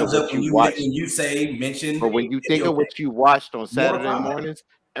Kang comes up when you say mention. But when you think of what you watched on Saturday mornings,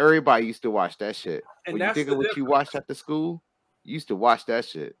 everybody used to watch that shit. And when you think of what you watched after school, you used to watch that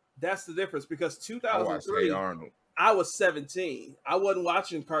shit. That's the difference because 2003, Arnold. I was 17. I wasn't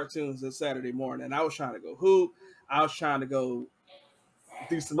watching cartoons on Saturday morning. I was trying to go hoop. I was trying to go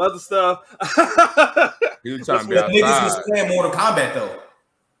do some other stuff. He was trying to be outside. Niggas was playing Mortal Kombat though.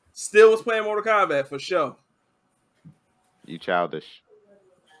 Still was playing Mortal Kombat for sure. You childish.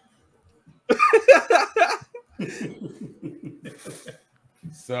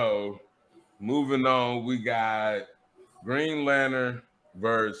 So, moving on, we got Green Lantern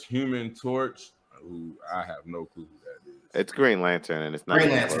versus Human Torch. Who I have no clue who that is. It's Green Lantern, and it's not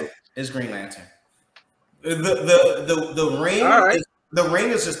Green Lantern. It's Green Lantern. The ring. Right. The ring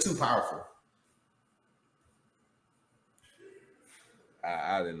is just too powerful.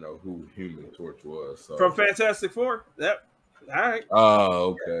 I didn't know who Human Torch was. So. From Fantastic Four. Yep. All right.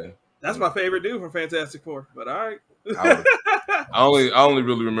 Oh, okay. That's my favorite dude from Fantastic Four. But all right. I only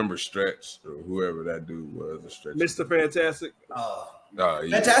really remember Stretch or whoever that dude was. Stretch. Mr. Fantastic. Yeah.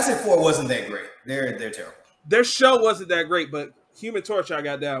 Fantastic Four wasn't that great. They're terrible. Their show wasn't that great, but Human Torch I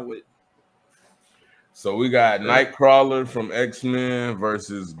got down with. So we got Nightcrawler from X-Men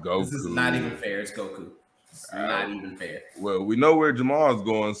versus Goku. This is not even fair. It's Goku. It's not even fair. Well, we know where Jamal's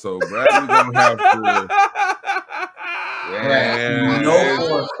going, so Bradley's gonna have to. Yeah, you know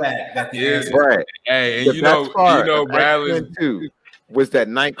for a fact that the answer. Right. Hey, and you know, Bradley too was that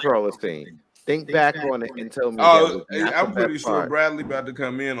Nightcrawler thing. Think back on it and tell me. I'm pretty sure Bradley about to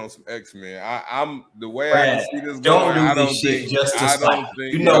come in on some X-Men. I'm the way I see this going. I don't think.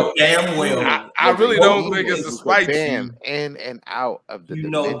 You know damn well. I really don't think it's a spite team. In and out of the. You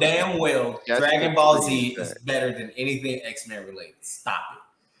know damn well Dragon Ball Z is better than anything X-Men related. Stop it.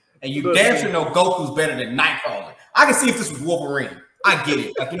 And you damn sure know Goku's better than Nightcrawler. I can see if this was Wolverine. I get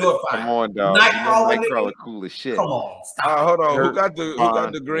it. Like, you know what? Fine. Come on, dog. Nightcrawler cool as shit. Come on, stop. Hold on. Who got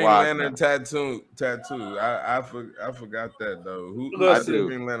the Green Lantern tattoo? I forgot that though. Who got the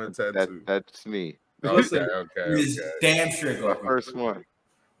Green Lantern tattoo? That's me. Okay. Damn sure. My first one.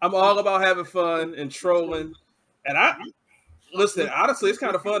 I'm all about having fun and trolling, and honestly, it's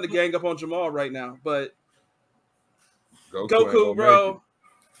kind of fun to gang up on Jamal right now. But Goku, bro,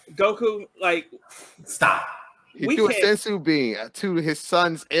 Goku, like, stop. He threw a sensu bean to his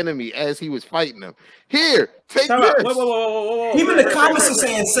son's enemy as he was fighting him. Here, take this. Whoa. Even the comments are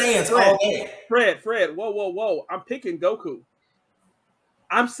saying Saiyans all day. Fred, whoa. I'm picking Goku.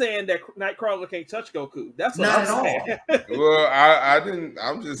 I'm saying that Nightcrawler can't touch Goku. That's what I'm saying. Well, I didn't.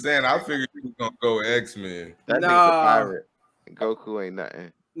 I'm just saying. I figured he was gonna go X-Men. That nigga's a pirate. Goku ain't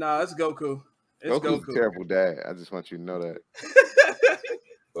nothing. Nah, it's Goku. Goku's a terrible dad. I just want you to know that.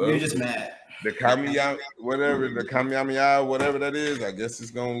 You're just mad. The Kamehameha, whatever that is, I guess it's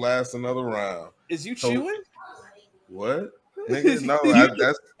gonna last another round. Is you chewing? What? Nigga, no,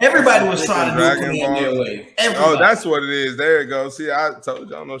 everybody was trying to do it their way. Oh, that's what it is. There you go. See, I told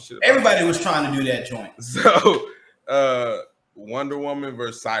y'all no shit. Everybody was trying to do that joint. So, Wonder Woman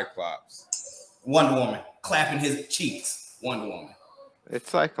versus Cyclops. Wonder Woman clapping his cheeks. Wonder Woman. It's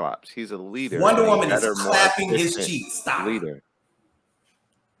Cyclops. He's a leader. Wonder Woman is clapping his cheeks. Stop. Leader.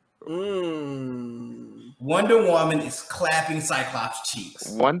 Wonder Woman is clapping Cyclops' cheeks.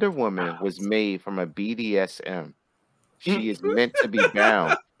 Wonder Woman was made from a BDSM. She is meant to be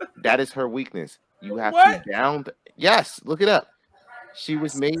bound. That is her weakness. You have to bound. Yes, look it up. She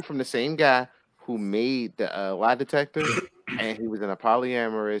was made from the same guy who made the lie detector, and he was in a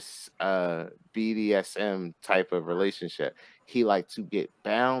polyamorous BDSM type of relationship. He liked to get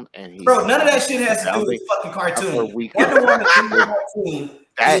bound, and he. Bro, none of that shit has to do with fucking cartoon. Wonder Woman in the cartoon.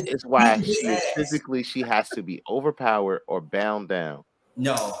 That is why she has to be overpowered or bound down.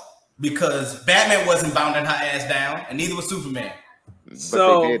 No, because Batman wasn't bounding her ass down, and neither was Superman.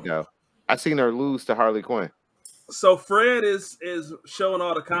 But they did though. I seen her lose to Harley Quinn. So Fred is showing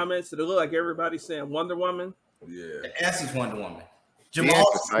all the comments. It look like everybody's saying Wonder Woman. Yeah, the answer is Wonder Woman. Jamal,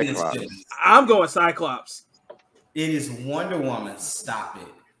 I'm going Cyclops. It is Wonder Woman. Stop it.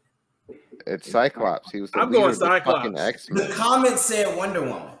 It's Cyclops. He was. I'm going Cyclops. The comment said Wonder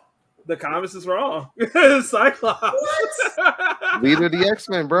Woman. The comments is wrong. Cyclops. What? Leader of the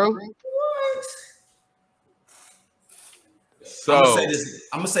X-Men, bro. What? So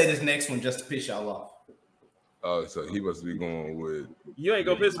I'm gonna say this next one just to piss y'all off. Oh, so he must be going with. You ain't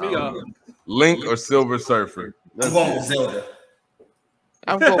gonna piss me off. Link or Silver Surfer? I'm going with Zelda.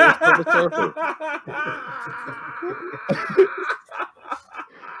 I'm going with Silver Surfer.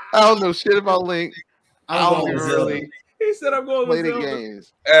 I don't know shit about Link. I'm going with Zelda. He said I'm going play with the Zelda.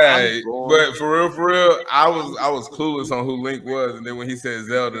 games. Hey, but for real, I was clueless on who Link was, and then when he said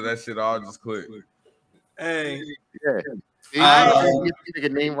Zelda, that shit all just clicked. Hey, yeah. You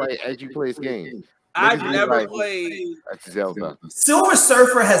get a name right as you play this game. I've never played. That's Zelda. Silver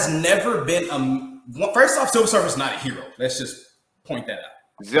Surfer has never been first off, Silver Surfer's not a hero. Let's just point that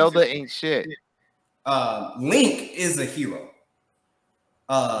out. Zelda ain't shit. Link is a hero.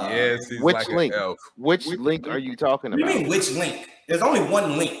 Yes, he's which like Link? An elf. Which Link are you talking about? What do you mean, which Link? There's only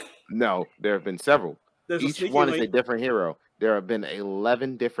one Link. No, there have been several. There's Each one is a different hero. There have been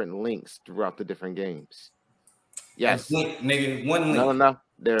 11 different Links throughout the different games. Yes. Link, nigga, one Link. No.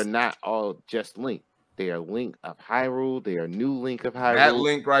 They're not all just Link. They are Link of Hyrule. They are new Link of Hyrule. That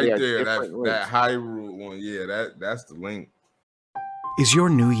Link right there, that Hyrule one. Yeah, that's the Link. Is your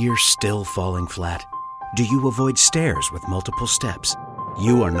new year still falling flat? Do you avoid stairs with multiple steps?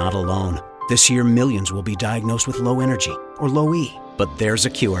 You are not alone. This year, millions will be diagnosed with low energy or low E. But there's a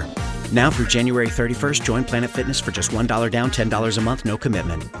cure. Now through January 31st, join Planet Fitness for just $1 down, $10 a month, no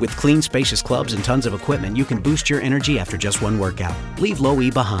commitment. With clean, spacious clubs and tons of equipment, you can boost your energy after just one workout. Leave low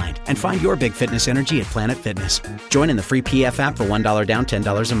E behind and find your big fitness energy at Planet Fitness. Join in the free PF app for $1 down,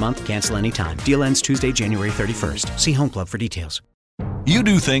 $10 a month. Cancel anytime. Deal ends Tuesday, January 31st. See Home Club for details. You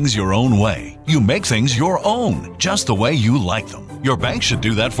do things your own way. You make things your own, just the way you like them. Your bank should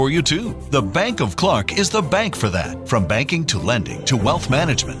do that for you too. The Bank of Clark is the bank for that. From banking to lending to wealth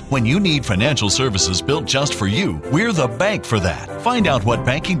management. When you need financial services built just for you, we're the bank for that. Find out what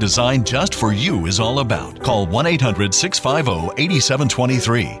banking designed just for you is all about. Call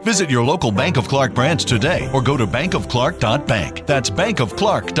 1-800-650-8723. Visit your local Bank of Clark branch today or go to bankofclark.bank. That's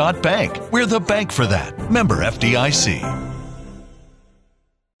bankofclark.bank. We're the bank for that. Member FDIC.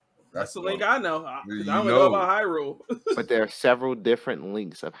 That's the link I know. Because I don't know about Hyrule. But there are several different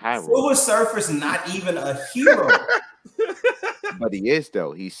links of Hyrule. Silver Surfer's not even a hero. But he is,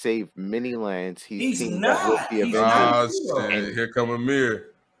 though. He saved many lands. He's not. Shit. Here come Amir.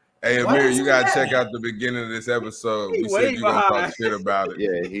 Hey, Amir, you got to check out the beginning of this episode. We said you're going to talk shit about it.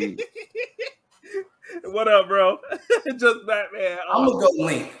 Yeah, What up, bro? Just Batman. I'm going to go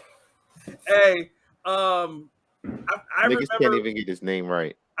Link. Hey, I niggas can't even get his name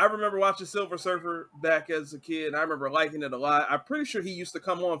right. I remember watching Silver Surfer back as a kid. I remember liking it a lot. I'm pretty sure he used to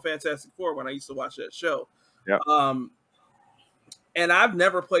come on Fantastic Four when I used to watch that show. Yeah. And I've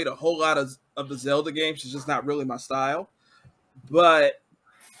never played a whole lot of the Zelda games. It's just not really my style. But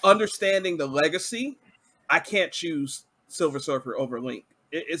understanding the legacy, I can't choose Silver Surfer over Link.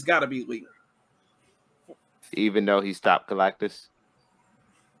 It's got to be Link. Even though he stopped Galactus?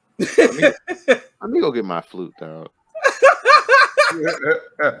 Let me go get my flute, dog.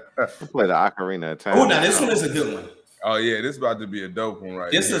 Play the Ocarina of Time. Oh, now this one is a good one. Oh yeah, this is about to be a dope one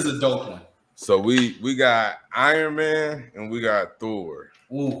right This here. is a dope one. So we got Iron Man and we got Thor.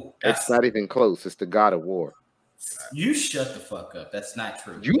 Ooh, it's not even close. It's the God of War. You shut the fuck up. That's not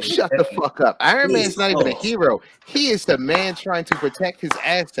true. You shut the fuck up. Iron Man's not even a hero. He is the man trying to protect his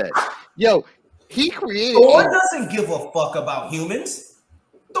assets. Yo, he created. Thor doesn't give a fuck about humans.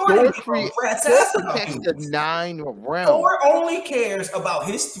 Thor protects the 9 realms. Thor only cares about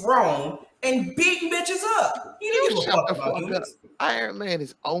his throne and beating bitches up. He didn't give a fuck about humans. Iron Man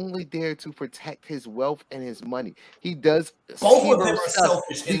is only there to protect his wealth and his money. He does both of them are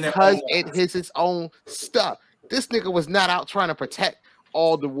selfish in their because it is his own stuff. This nigga was not out trying to protect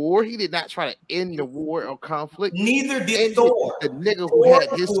all the war. He did not try to end the war or conflict. Neither did Thor. The nigga who had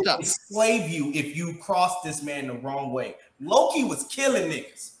his stuff. Enslave you if you crossed this man the wrong way. Loki was killing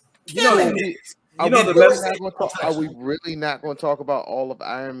niggas. Niggas. Are we really not going to talk about all of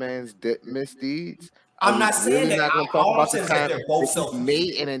Iron Man's misdeeds? I'm not saying that. Not going to talk about the time that he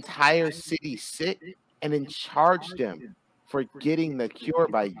made an entire city sick and then charged them for getting the cure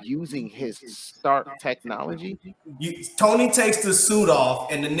by using his Stark technology. Tony takes the suit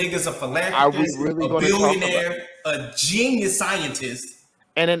off, and the nigga's a philanthropist, a billionaire, a genius scientist,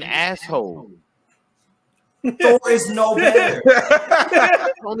 and an asshole. Thor is no better.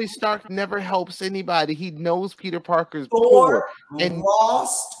 Tony Stark never helps anybody. He knows Peter Parker's Thor poor and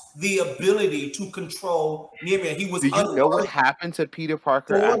lost the ability to control Mjolnir. He was. Do you know what happened to Peter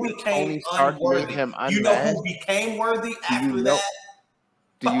Parker? Thor became unworthy. You know who became worthy after that?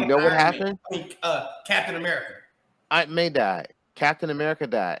 Do you know what happened? Captain America. Aunt May died. Captain America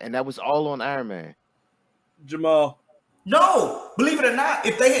died, and that was all on Iron Man. Jamal. No, believe it or not,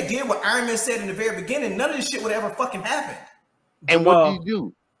 if they had did what Iron Man said in the very beginning, none of this shit would ever fucking happen. And what did he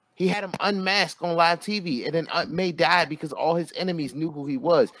do? He had him unmasked on live TV, and then Aunt May died because all his enemies knew who he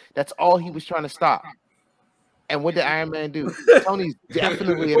was. That's all he was trying to stop. And what did Iron Man do? Tony's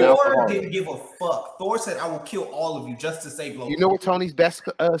definitely an alcoholic. Thor didn't give a fuck. Thor said, "I will kill all of you just to save Loki." You know what Tony's best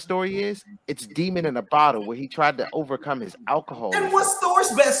story is? It's Demon in a Bottle, where he tried to overcome his alcohol. And what's Thor's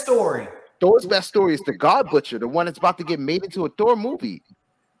best story? Thor's best story is the God Butcher, the one that's about to get made into a Thor movie.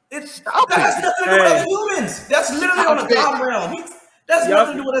 That has nothing to do with other humans. That's literally on the God realm. That's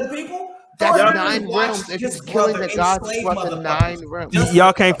nothing to do with other people. That's 9 realms. If he's killing the gods, what the 9 realms.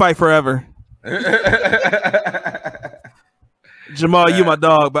 Y'all can't fight forever. Jamal, you my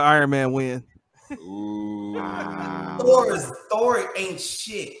dog, but Iron Man win. Thor ain't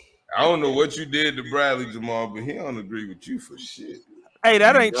shit. I don't know what you did to Bradley, Jamal, but he don't agree with you for shit. Hey,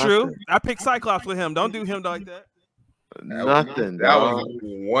 that ain't true. I picked Cyclops with him. Don't do him like that. Nothing. That was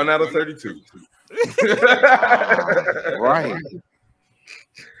 1 out of 32. Right.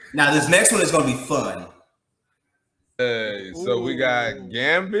 Now this next one is gonna be fun. Hey, so we got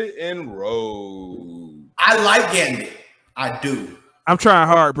Gambit and Rogue. I like Gambit. I do. I'm trying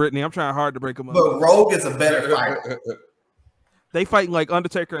hard, Brittany. I'm trying hard to break them up. But Rogue is a better fighter. They fighting like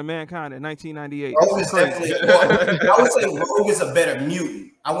Undertaker and Mankind in 1998. Rogue is definitely. I would say Rogue is a better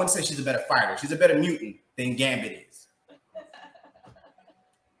mutant. I wouldn't say she's a better fighter. She's a better mutant than Gambit is.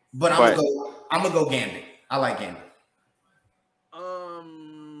 But I'm gonna go Gambit. I like Gambit.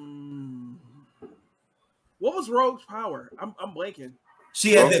 What was Rogue's power? I'm blanking.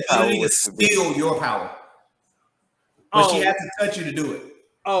 She has the ability to steal your power. But she has to touch you to do it.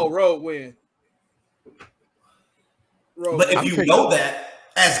 Oh, Rogue win. But if you know that,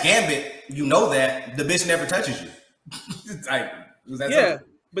 as Gambit, you know that the bitch never touches you. Like, yeah,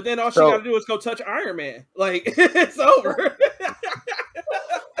 but then all she got to do is go touch Iron Man. Like, it's over.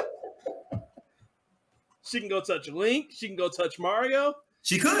 She can go touch Link. She can go touch Mario.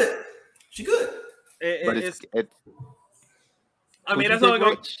 She could. But it's I mean, that's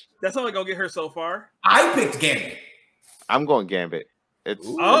only gonna get her so far. I picked Gambit. I'm going Gambit. It's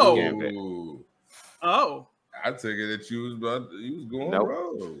Gambit. Oh. I take it that you was going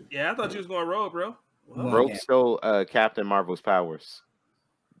Rogue. Yeah, I thought you was going Rogue, bro. Rogue stole Captain Marvel's powers.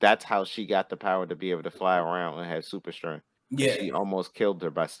 That's how she got the power to be able to fly around and have super strength. Yeah, she almost killed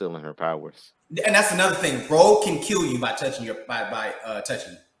her by stealing her powers. And that's another thing. Rogue can kill you by touching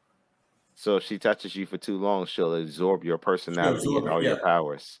touching you. So if she touches you for too long, she'll absorb your personality and all your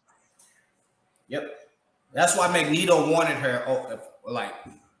powers. Yep. That's why Magneto wanted her. Like,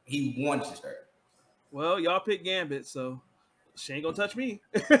 he wanted her. Well, y'all pick Gambit, so she ain't gonna touch me.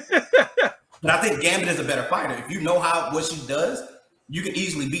 But I think Gambit is a better fighter. If you know what she does, you can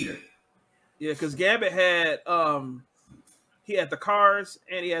easily beat her. Yeah, because Gambit had he had the cars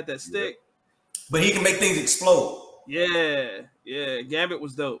and he had that stick. But he can make things explode. Yeah. Gambit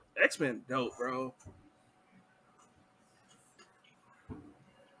was dope. X-Men dope, bro.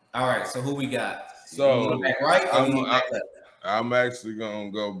 All right, so who we got? So back right? I'm actually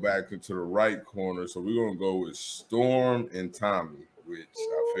gonna go back into the right corner. So we're gonna go with Storm and Tommy, which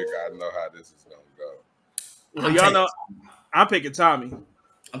I figure I know how this is gonna go. Well, y'all know I'm picking Tommy.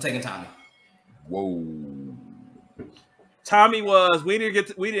 I'm taking Tommy. Whoa. Tommy was we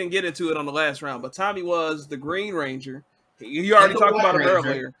didn't get into it on the last round, but Tommy was the Green Ranger. You already talked about him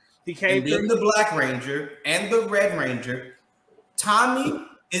earlier. He came through the Black Ranger and the Red Ranger. Tommy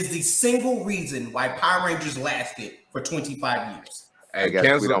is the reason why Power Rangers lasted for 25 years. Hey,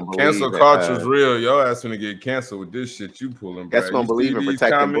 cancel culture is real. Your ass gonna get canceled with this shit you pulling. Guess we don't believe in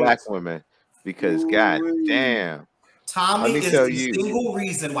protecting black women because god damn. Tommy is the single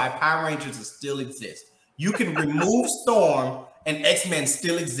reason why Power Rangers still exist. You can remove Storm and X-Men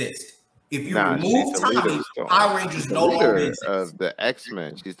still exist. If you remove Tommy, Power Rangers no longer exist. Of the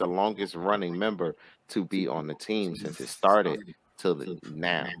X-Men, she's the longest running member to be on the team since it started till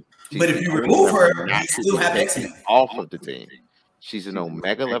now. But if you remove her, you still have X-Men off of the team. She's an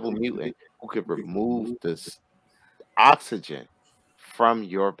Omega level mutant who could remove this oxygen from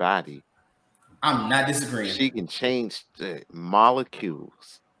your body. I'm not disagreeing. She can change the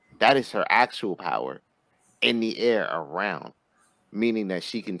molecules. That is her actual power in the air around, meaning that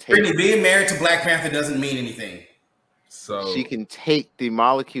she can take. Brittany, being married to Black Panther doesn't mean anything. So she can take the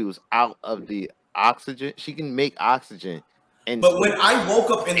molecules out of the oxygen. She can make oxygen. But when I woke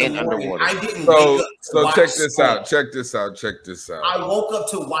up in the morning, I didn't wake up. So check this out. Check this out. I woke up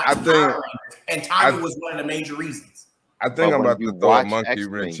to watch Power Rangers, and Tommy was one of the major reasons. I think I'm about to throw a monkey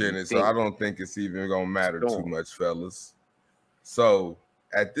wrench in it, so I don't think it's even gonna matter too much, fellas. So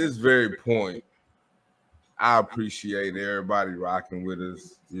at this very point, I appreciate everybody rocking with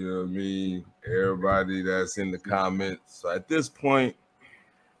us. You know what I mean? Everybody that's in the comments. So at this point,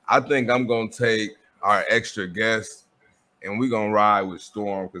 I think I'm gonna take our extra guest and we're gonna ride with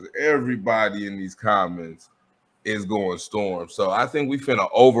Storm because everybody in these comments is going Storm. So I think we finna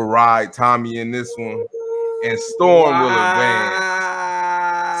override Tommy in this one, and Storm will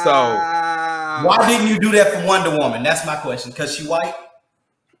advance. So why didn't you do that for Wonder Woman? That's my question. Because she white?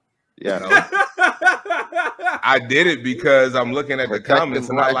 Yeah. No. I did it because I'm looking at the comments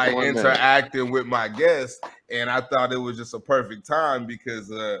and I like interacting with my guests, and I thought it was just a perfect time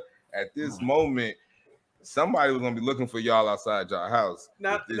because at this moment, somebody was gonna be looking for y'all outside y'all house.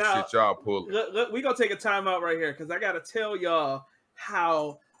 Now, this shit y'all pulling. We gonna take a time out right here because I gotta tell y'all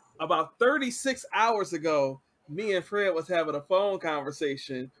how about 36 hours ago, me and Fred was having a phone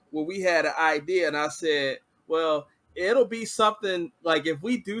conversation where we had an idea, and I said, well, it'll be something like if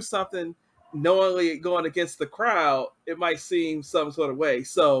we do something knowingly going against the crowd, it might seem some sort of way.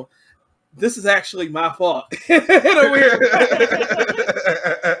 So this is actually my fault in a weird way.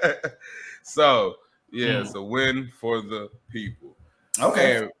 So yeah, it's a win for the people.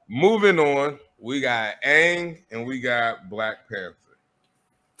 Okay. And moving on, we got Aang and we got Black Panther.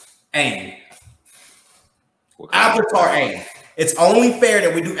 Aang. Avatar Aang. It's only fair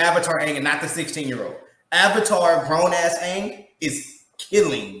that we do Avatar Aang and not the 16-year-old. Avatar grown-ass Aang is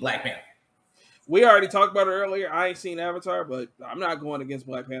killing Black Panther. We already talked about it earlier. I ain't seen Avatar, but I'm not going against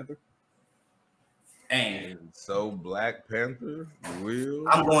Black Panther. Aang. So Black Panther will.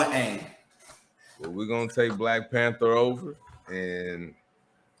 I'm going Aang. Well, we're gonna take Black Panther over, and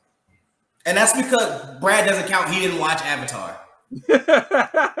And that's because Brad doesn't count. He didn't watch Avatar.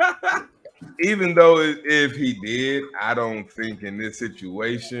 Even though if he did, I don't think in this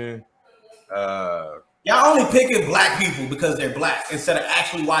situation. Y'all only picking black people because they're black instead of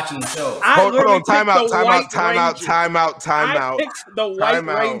actually watching the show. Hold on, time out. The White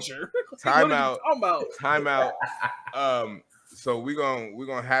Ranger. So we're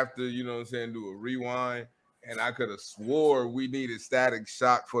gonna have to, you know what I'm saying, do a rewind. And I could have swore we needed Static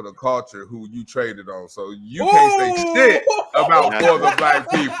Shock for the culture, who you traded on. So you can't say shit about for the black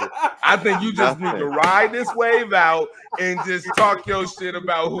people. I think you just need to ride this wave out and just talk your shit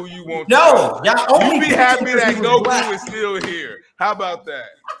about who you want. No, y'all you be happy that Goku is still here. How about that?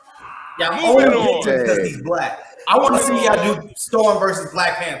 Y'all only because he's black. I want to see y'all do Storm versus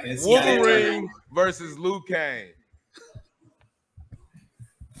Black Panther. Wolverine versus Liu Kang.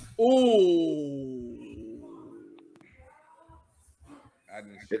 Ooh.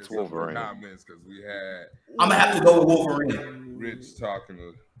 It's Wolverine. Comments because we had. I'm gonna have to go with Wolverine. Rich talking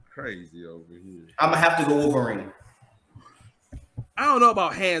crazy over here. I'm gonna have to go Wolverine. I don't know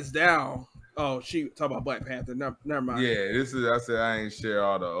about hands down. Oh, she talking about Black Panther. Never mind. Yeah, this is. I said I ain't share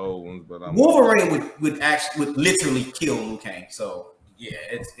all the old ones, but I'm Wolverine would literally kill Liu Kang. So yeah,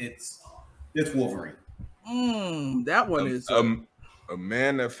 it's Wolverine. That one is. A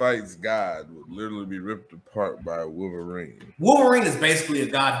man that fights God would literally be ripped apart by Wolverine. Wolverine is basically a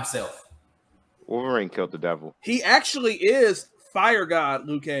god himself. Wolverine killed the devil. He actually is Fire God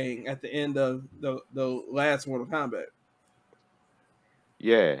Liu Kang at the end of the last Mortal Kombat.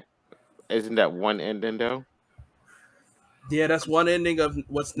 Yeah. Isn't that one ending though? Yeah, that's one ending of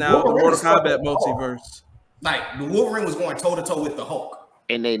what's now the Mortal Kombat multiverse. Like the Wolverine was going toe to toe with the Hulk.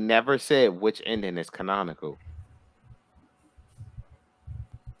 And they never said which ending is canonical.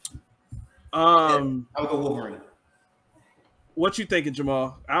 I'll go Wolverine. What you thinking,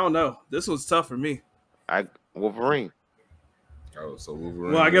 Jamal? I don't know. This was tough for me. Wolverine. Oh, so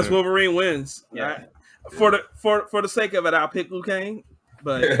Wolverine. Well, I guess Wolverine wins. Yeah. For the sake of it, I'll pick Liu Kang.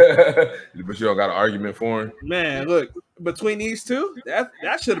 But but you don't got an argument for him. Man, look, between these two, that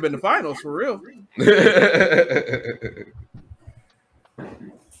should have been the finals for real.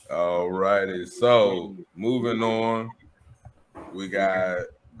 All righty. So moving on, we got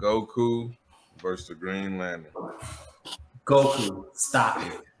Goku versus the Green Lantern. Goku, stop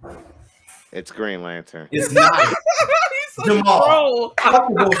it. It's Green Lantern. It's not. Jamal,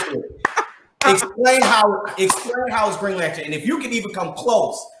 explain how it's Green Lantern. And if you can even come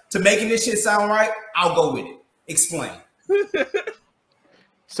close to making this shit sound right, I'll go with it. Explain.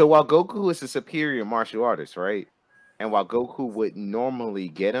 So while Goku is a superior martial artist, right? And while Goku would normally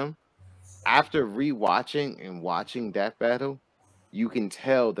get him, after rewatching and watching that battle, you can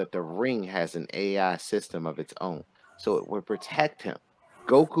tell that the ring has an AI system of its own. So it would protect him.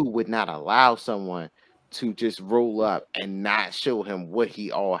 Goku would not allow someone to just roll up and not show him what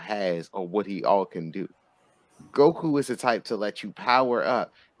he all has or what he all can do. Goku is the type to let you power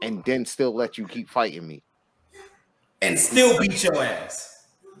up and then still let you keep fighting me. And still beat your ass.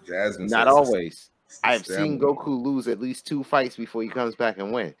 Jasmine not always. I've seen Goku lose at least 2 fights before he comes back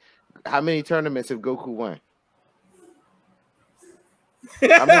and win. How many tournaments have Goku won?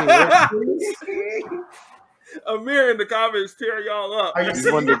 Amir in the comments tear y'all up.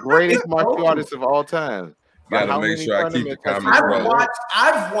 He's one of the greatest martial artists of all time. Gotta make sure I keep the comments rolling.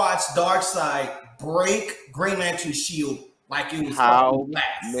 I've watched Darkseid break Green Lantern's shield like it was how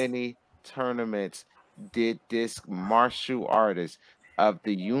many tournaments did this martial artist of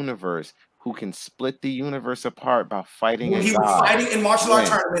the universe who can split the universe apart by fighting? When he was fighting in martial art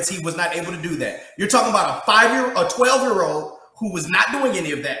tournaments, he was not able to do that. You're talking about a 12-year-old who was not doing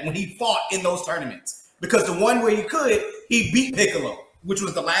any of that when he fought in those tournaments. Because the one where he could, he beat Piccolo, which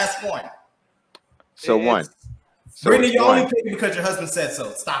was the last one. So one. Brittany, you only picked it because your husband said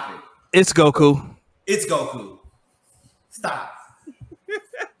so. Stop it. It's Goku. It's Goku. Stop.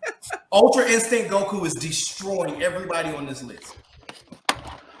 Ultra Instinct Goku is destroying everybody on this list.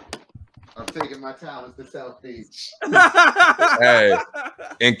 I'm taking my talents to South Beach. Hey,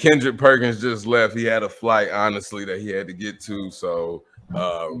 and Kendrick Perkins just left. He had a flight, honestly, that he had to get to. So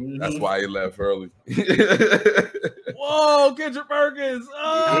that's why he left early. Whoa, Kendrick Perkins.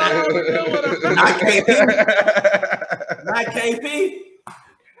 Oh, not KP. Not KP.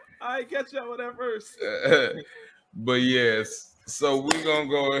 I catch up with that first. But yes, so we're going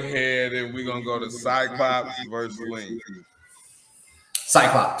to go ahead and we're going to go to Cyclops versus Link.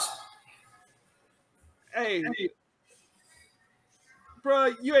 Cyclops. Hey,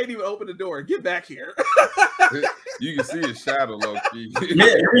 bro, you ain't even opened the door. Get back here. You can see his shadow, low key.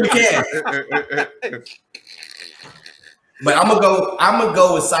 Yeah, you can. But I'm gonna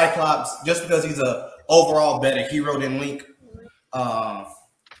go with Cyclops just because he's a overall better hero than Link. Hold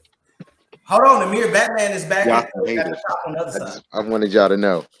on, Amir. Batman is back at the top on the other side. I wanted y'all to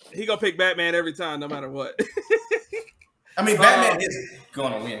know. He gonna pick Batman every time, no matter what. I mean, Batman is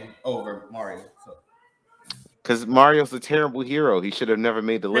gonna win over Mario. Because Mario's a terrible hero. He should have never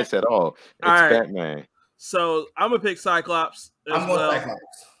made the list at all. It's all right. Batman. So I'm gonna pick Cyclops. I'm going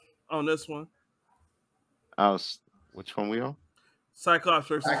Cyclops on this one. Which one we on? Cyclops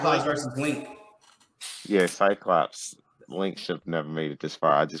versus Link. Yeah, Cyclops. Link should have never made it this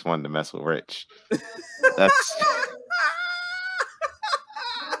far. I just wanted to mess with Rich. That's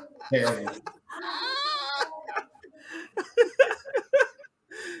terrible.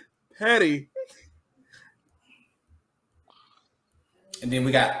 Petty. And then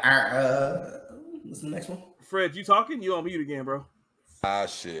we got our what's the next one? Fred, you talking? You on mute again, bro.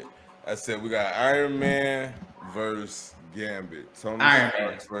 Shit. I said we got Iron Man versus Gambit. Iron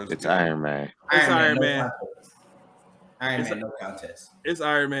Man. It's Iron Man. It's Iron Man. Iron Man, no contest. It's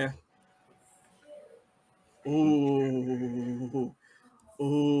Iron Man. Ooh,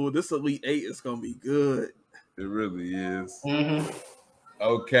 this Elite 8 is gonna be good. It really is. Mm-hmm.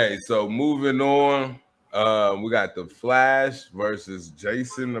 Okay, so moving on. We got the Flash versus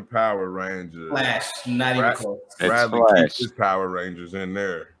Jason the Power Ranger. Flash, not even close. Bradley keeps his Power Rangers in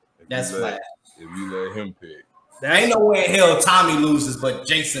there. That's Flash. If you let him pick. There ain't no way in hell Tommy loses, but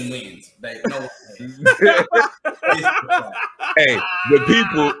Jason wins. Hey,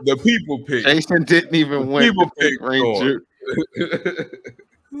 the people pick. Jason didn't even win. People pick Ranger.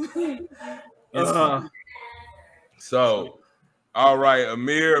 So, all right,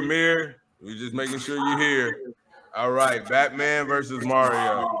 Amir, we're just making sure you're here. All right, Batman versus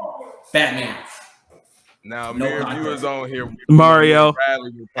Mario. Batman. Now, Amir, if you was on here, Mario. I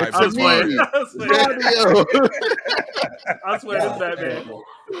swear it's Batman.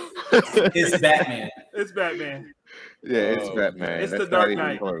 It's Batman. It's Batman. Yeah, it's Batman. It's the Dark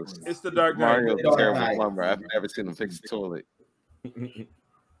Knight. It's the Dark Knight. Mario's a terrible plumber. I've never seen him fix the toilet.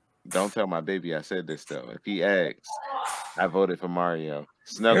 Don't tell my baby I said this though. If he asks, I voted for Mario.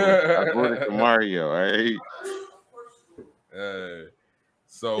 Snuggle, I voted for Mario. All right.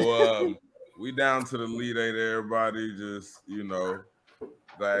 So we down to the Elite 8, everybody. Just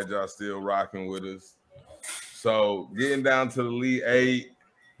glad y'all still rocking with us. So getting down to the Elite 8.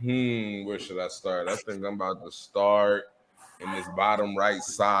 Where should I start? I think I'm about to start in this bottom right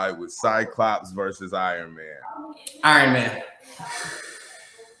side with Cyclops versus Iron Man. Iron Man.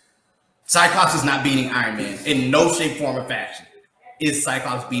 Cyclops is not beating Iron Man in no shape, form, or fashion. Is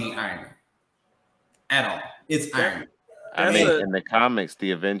Cyclops beating Iron Man? At all. It's Iron Man. I mean, in the comics,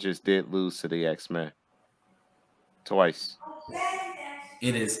 the Avengers did lose to the X-Men. Twice.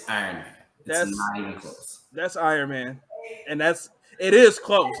 It is Iron Man. It's not even close. That's Iron Man. And it is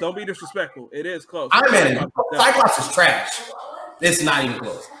close. Don't be disrespectful. It is close. Iron Man. Cyclops is trash. It's not even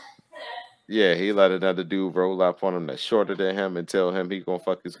close. Yeah, he let another dude roll up on him that's shorter than him and tell him he gonna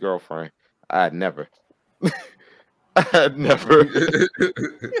fuck his girlfriend. I'd never. I'd never.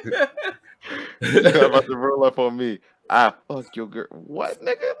 You're about to roll up on me. I fuck your girl. What,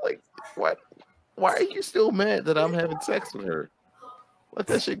 nigga? Like, what? Why are you still mad that I'm having sex with her? Let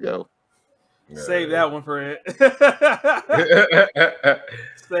that shit go. Save that one for it.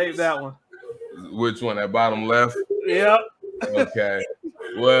 Save that one. Which one? That bottom left? Yep. Okay.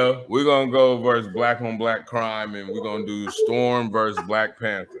 Well, we're gonna go versus black on black crime, and we're gonna do Storm versus Black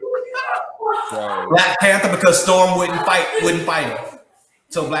Panther. So, Black Panther, because Storm wouldn't fight him.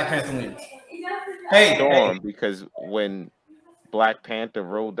 So Black Panther wins. Hey, Storm, because when Black Panther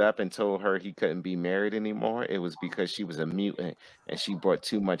rolled up and told her he couldn't be married anymore, it was because she was a mutant and she brought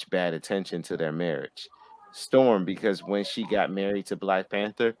too much bad attention to their marriage. Storm, because when she got married to Black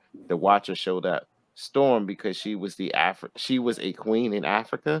Panther, the Watcher showed up. Storm, because she was she was a queen in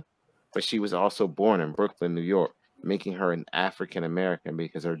Africa, but she was also born in Brooklyn, New York, making her an African American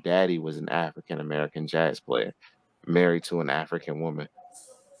because her daddy was an African American jazz player, married to an African woman.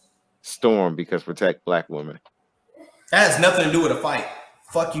 Storm, because protect black women. That has nothing to do with a fight.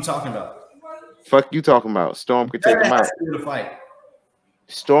 Fuck you talking about? Fuck you talking about? Storm could take him out. To do with a fight.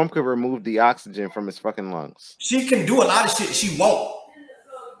 Storm could remove the oxygen from his fucking lungs. She can do a lot of shit. She won't.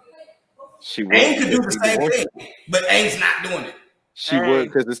 She would. Aang could do the same thing, but Aang's not doing it. She would,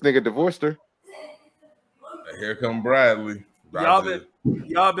 because this nigga divorced her. Here come Bradley.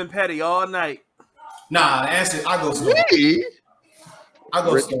 Y'all been petty all night. Nah, the answer, I go Storm. I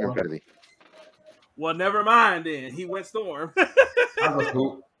go Storm. Well, never mind then. He went Storm.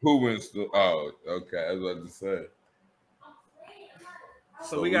 Who went Storm? Oh, okay. I was about to say.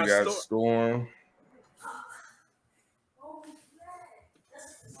 So we got Storm.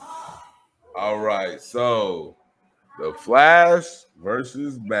 All right, so the Flash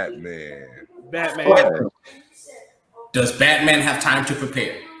versus Batman. Batman. Does Batman have time to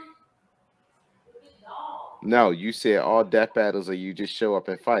prepare? No, you said all death battles are you just show up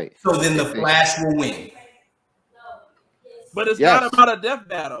and fight. So then the Flash will win. But it's not about a death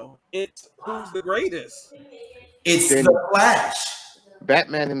battle. It's who's the greatest. It's the Flash.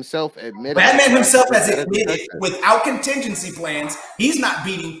 Batman himself admitted. Batman himself has admitted without contingency plans, he's not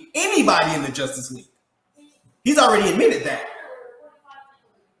beating anybody in the Justice League. He's already admitted that.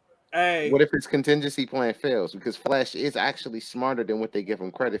 Hey. What if his contingency plan fails? Because Flash is actually smarter than what they give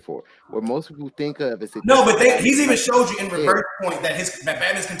him credit for. What most people think of is he's even showed you in reverse point that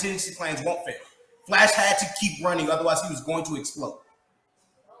Batman's contingency plans won't fail. Flash had to keep running, otherwise he was going to explode.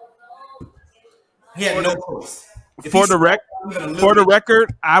 He had no choice. For the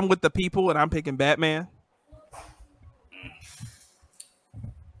record, I'm with the people and I'm picking Batman.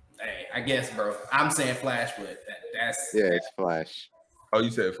 Hey, I guess, bro. I'm saying Flash, but that's it's Flash. Oh,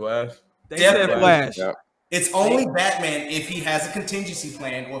 you said Flash? They said Flash. Yep. It's only Batman if he has a contingency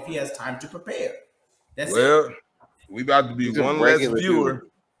plan or if he has time to prepare. That's we about to be one less viewer.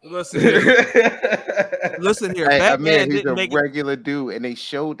 Listen here. Hey, Batman he's a regular dude, and they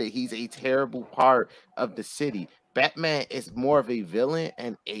showed that he's a terrible part of the city. Batman is more of a villain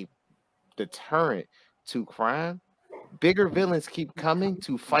and a deterrent to crime. Bigger villains keep coming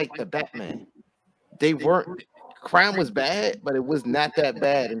to fight the Batman. Crime was bad, but it was not that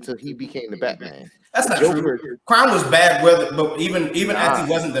bad until he became the Batman. That's not true. Crime was bad, but even as he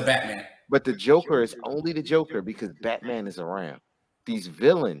wasn't the Batman. But the Joker is only the Joker because Batman is around. These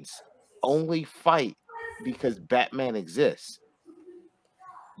villains only fight because Batman exists.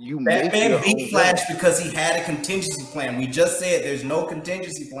 Batman beat Flash because he had a contingency plan. We just said there's no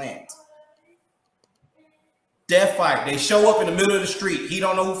contingency plans. Death fight. They show up in the middle of the street. He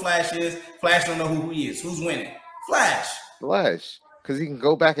don't know who Flash is. Flash don't know who he is. Who's winning? Flash. Because he can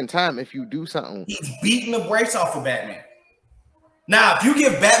go back in time if you do something. He's beating the brakes off of Batman. Now, if you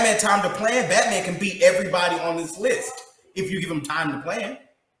give Batman time to plan, Batman can beat everybody on this list. If you give him time to plan.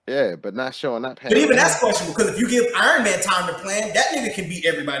 Yeah, but not showing up. But even that's questionable because if you give Iron Man time to plan, that nigga can beat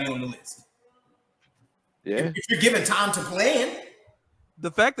everybody on the list. Yeah. If you're given time to plan. The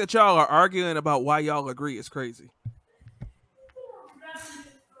fact that y'all are arguing about why y'all agree is crazy.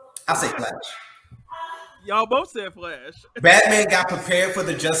 I say Flash. Y'all both said Flash. Batman got prepared for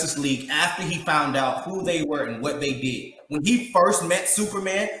the Justice League after he found out who they were and what they did. When he first met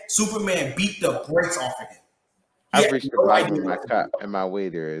Superman, Superman beat the brakes off of him. I've reached the bottom of my cup, and my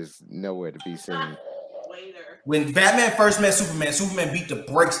waiter is nowhere to be seen. When Batman first met Superman, Superman beat the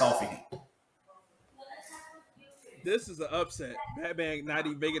brakes off of him. This is an upset. Batman not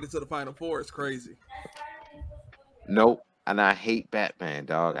even making it to the Final Four is crazy. Nope. And I hate Batman,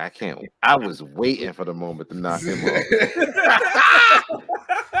 dog. I can't. I was waiting for the moment to knock him off.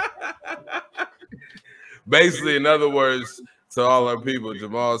 Basically, in other words, to all our people,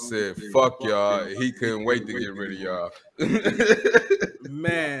 Jamal said, "Fuck y'all." He couldn't wait to get rid of y'all.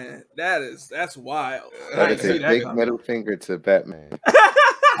 Man, that's wild. That is a big middle finger to Batman.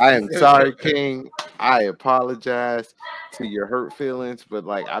 I am sorry, King. I apologize to your hurt feelings, but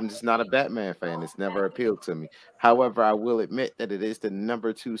I'm just not a Batman fan. It's never appealed to me. However, I will admit that it is the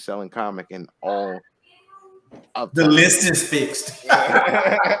number 2 selling comic in all of the list is fixed.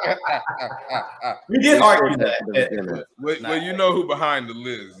 We did argue that. Well, you know who behind the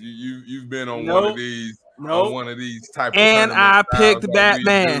list. You've been on one of these. On one of these type of. And I picked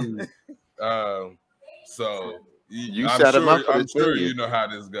Batman. So you set him up. I'm sure you know how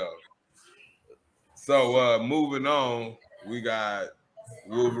this goes. So moving on, we got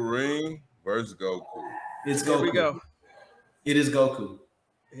Wolverine versus Goku. It's Goku. Here we go. It is Goku.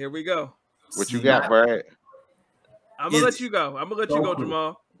 Here we go. What you got, Brad? I'm gonna let you go. I'm gonna let you go,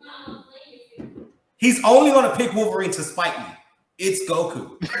 Jamal. He's only gonna pick Wolverine to spite me. It's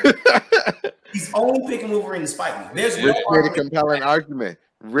Goku. He's only picking Wolverine to spite me. There's Rich made a compelling argument.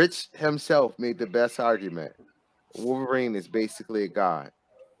 Rich himself made the best argument. Wolverine is basically a god.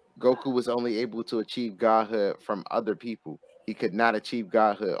 Goku was only able to achieve godhood from other people. He could not achieve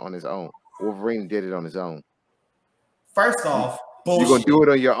godhood on his own. Wolverine did it on his own. First off, bullshit. You're gonna do it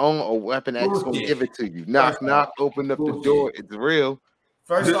on your own, or Weapon X is gonna give it to you. Knock, knock, open up the door. It's real.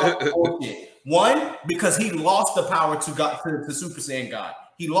 First off, bullshit. One, because he lost the power to Super Saiyan God.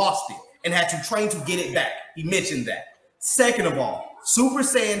 He lost it and had to train to get it back. He mentioned that. Second of all, Super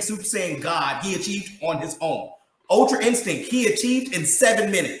Saiyan God, he achieved on his own. Ultra Instinct, he achieved in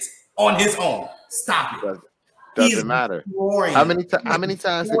 7 minutes on his own. Stop it. Doesn't matter. How many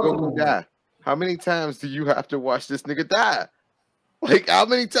times did Goku die? How many times do you have to watch this nigga die? Like, how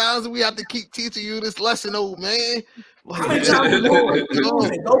many times do we have to keep teaching you this lesson, old man? How many times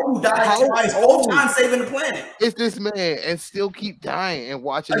Goku died twice, both times saving the planet? It's this man and still keep dying and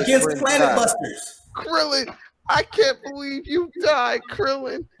watching against Planet Busters. Krillin, I can't believe you died,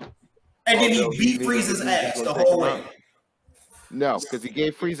 Krillin. And then he beat Frieza's ass the whole way. No, because he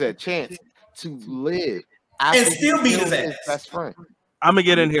gave Frieza a chance to live and still beat his ass. Best friend. I'm gonna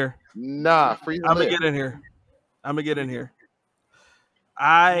get in here. Nah, Frieza. I'm gonna get in here.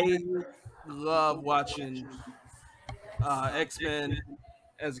 I love watching X-Men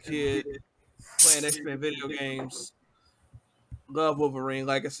as a kid, playing X-Men video games. Love Wolverine.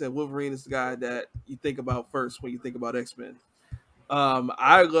 Like I said, Wolverine is the guy that you think about first when you think about X-Men.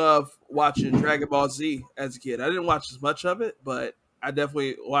 I love watching Dragon Ball Z as a kid. I didn't watch as much of it, but I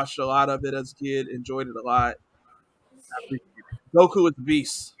definitely watched a lot of it as a kid, enjoyed it a lot. Goku is the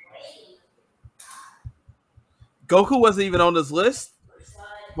beast. Goku wasn't even on this list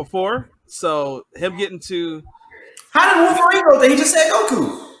before, so him getting to... How did Wolverine go there? He just said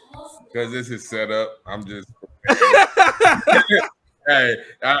Goku. Because this is set up. I'm just... Hey,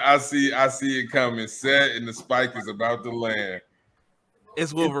 I see it coming. Set and the spike is about to land.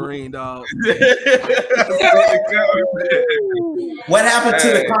 It's Wolverine, dog. What happened to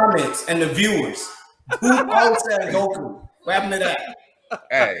the comments and the viewers? Who all said Goku? What happened to that?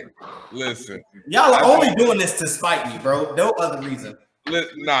 Hey, listen. Y'all are only doing this to spite me, bro. No other reason.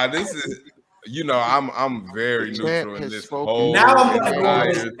 Nah, this is, I'm very neutral in this whole. Now I'm going to go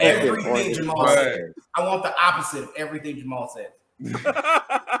with everything Jamal said. I want the opposite of everything Jamal said.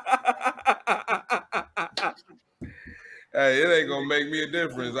 Hey, it ain't gonna make me a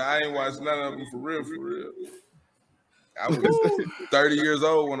difference. I ain't watched none of them for real. I was 30 years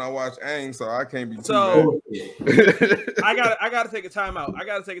old when I watched Aang, so I can't be too bad. I gotta take a timeout.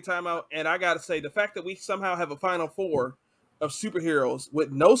 And I gotta say the fact that we somehow have a final four of superheroes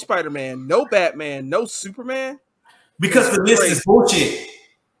with no Spider-Man, no Batman, no Superman. Because the list is bullshit.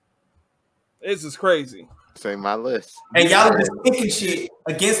 This is crazy. Say my list. And y'all are just picking shit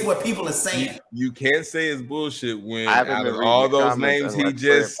against what people are saying. You can't say it's bullshit when out of all those names he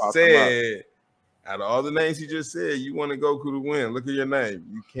just said, you want to Goku to win. Look at your name.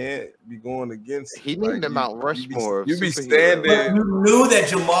 You can't be going against. He named him Mount Rushmore. You be standing. But you knew that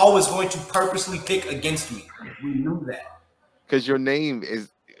Jamal was going to purposely pick against me. We knew that. Because your name is,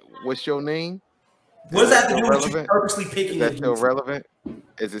 what's your name? What does that have to do with you purposely picking? Is that still relevant?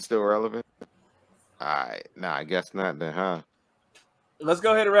 Is it still relevant? All right. Nah, I guess not then, huh? Let's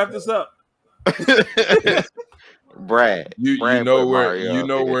go ahead and wrap this up. Brad. You know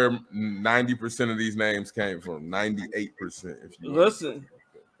where 90% of these names came from. 98%. If you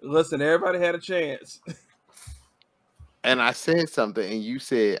listen, everybody had a chance. And I said something, and you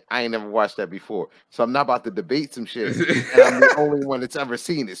said I ain't never watched that before. So I'm not about to debate some shit. And I'm the only one that's ever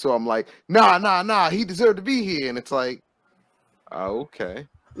seen it. So I'm like, nah, he deserved to be here. And it's like, oh, okay.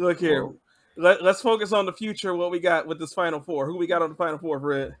 Look here. Well, let's focus on the future, what we got with this Final Four. Who we got on the Final Four,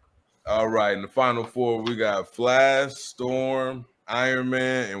 Fred? All right, in the Final Four, we got Flash, Storm, Iron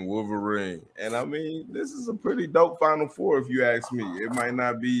Man, and Wolverine. And I mean, this is a pretty dope Final Four, if you ask me. It might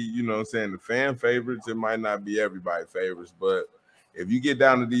not be, the fan favorites. It might not be everybody's favorites. But if you get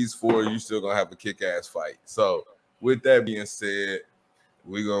down to these four, you're still going to have a kick-ass fight. So with that being said,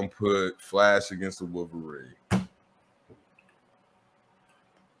 we're going to put Flash against the Wolverine.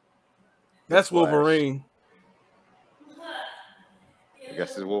 That's Wolverine. I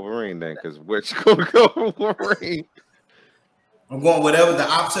guess it's Wolverine then, because which gonna go for Wolverine? I'm going whatever the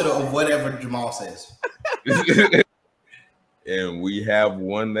opposite of whatever Jamal says. And we have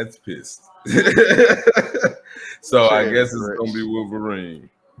one that's pissed. So I guess it's gonna be Wolverine.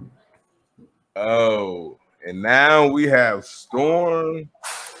 Oh, and now we have Storm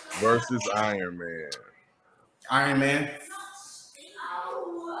versus Iron Man. Iron Man.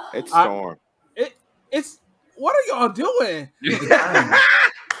 It's Storm. It's what are y'all doing?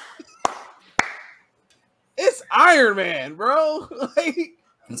 It's Iron Man, bro.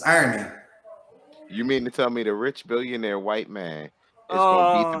 It's Iron Man. You mean to tell me the rich billionaire white man is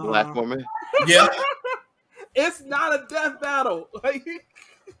gonna beat the black woman? Yeah. It's not a death battle.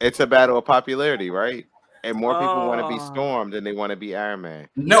 It's a battle of popularity, right? And more people want to be Storm than they want to be Iron Man.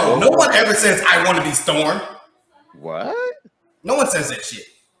 No one ever says I want to be Storm. What? No one says that shit.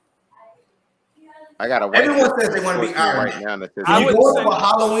 I got a. Everyone says they want to be Iron Man. Now that you go to a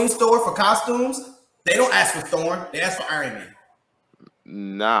Halloween store for costumes, they don't ask for Storm. They ask for Iron Man.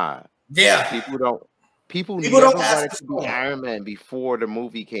 Nah. Yeah. People never wanted to be Iron Man before the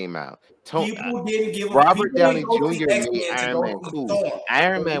movie came out. People didn't give Robert Downey Jr. made Iron Man cool.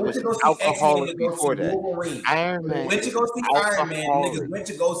 Iron Man was alcoholic before that. Iron Man went to go see Iron Man. Niggas went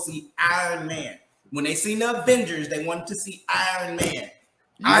to go see Iron Man. When they seen the Avengers, they wanted to see Iron Man.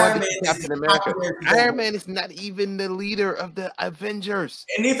 Iron Man is Captain America. Iron Man is not even the leader of the Avengers.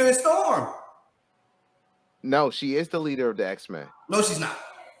 And neither is Storm. No, she is the leader of the X-Men. No, she's not.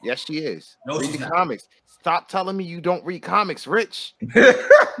 Yes, she is. No, read she's the not. Comics. Stop telling me you don't read comics, Rich. Stop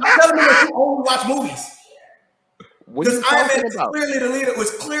telling me that you only watch movies. Because Iron Man was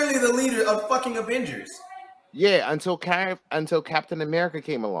clearly the leader of fucking Avengers. Yeah, until Captain America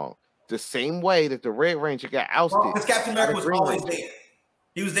came along. The same way that the Red Ranger got ousted. Because Captain America was always there.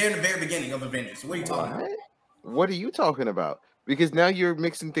 He was there in the very beginning of Avengers. So what are you talking about? What are you talking about? Because now you're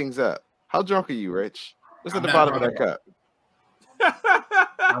mixing things up. How drunk are you, Rich? What's at the bottom of that cup?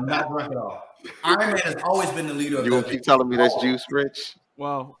 I'm not drunk at all. Iron Man has always been the leader of You won't keep telling me that's juice, Rich?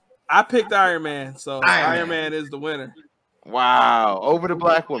 Well, I picked Iron Man, so Iron Man is the winner. Wow, over the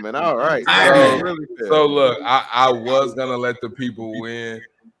black woman. All right. So look, I was gonna let the people win,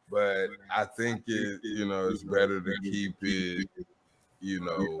 but I think it's better to keep it,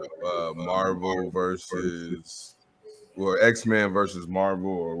 Marvel versus X-Men versus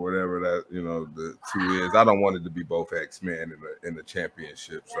Marvel or whatever that the two is. I don't want it to be both X-Men in the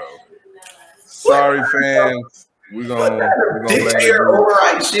championship. So sorry, fans. We're gonna dictator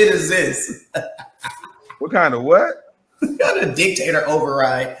override shit is this? What kind of what? Got a dictator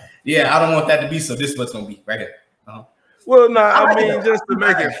override. Yeah, I don't want that to be. So this is what's gonna be right here. Well, no, I mean just to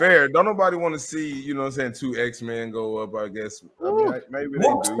make it fair. Don't nobody want to see, two X-Men go up. I guess maybe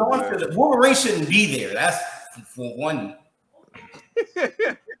they do. Wolverine shouldn't be there. That's for one.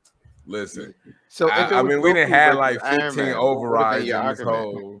 Listen, so I mean, we didn't have like 15 overrides in this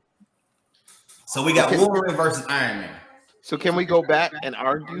whole. So we got Wolverine versus Iron Man. So can we go back and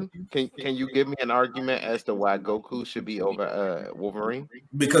argue? Can you give me an argument as to why Goku should be over Wolverine?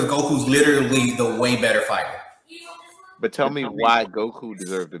 Because Goku's literally the way better fighter. But tell me why Goku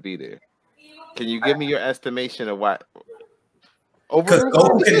deserved to be there. Can you give me your estimation of why? Because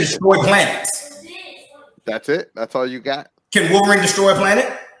Goku can destroy planets. That's it? That's all you got? Can Wolverine destroy a planet?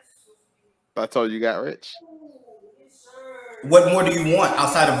 That's all you got, Rich? What more do you want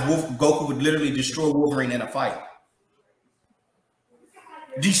outside of Goku would literally destroy Wolverine in a fight?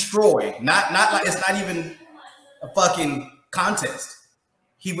 Destroy. Not like it's not even a fucking contest.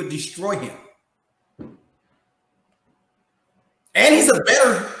 He would destroy him. And he's a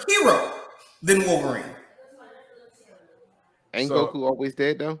better hero than Wolverine. Ain't Goku always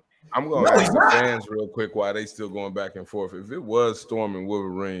dead though? I'm going to ask the fans real quick why they still going back and forth. If it was Storm and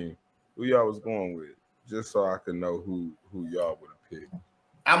Wolverine, who y'all was going with? Just so I can know who y'all would have picked.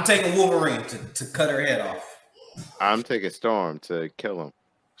 I'm taking Wolverine to cut her head off. I'm taking Storm to kill him.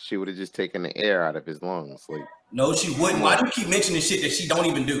 She would have just taken the air out of his lungs. Like, no, she wouldn't. Why do you keep mentioning shit that she don't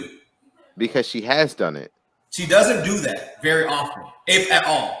even do? Because she has done it. She doesn't do that very often, if at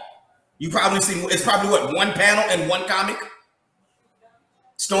all. You probably see it's probably one panel and one comic.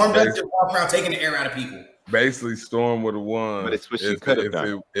 Storm doesn't just walk around taking the air out of people. Basically, Storm would have won. But it's what she could have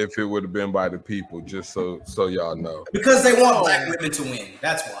done. If it would have been by the people, just so y'all know. Because they want black women to win.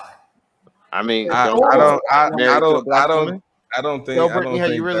 That's why. I mean, I don't think. Tell Brittany how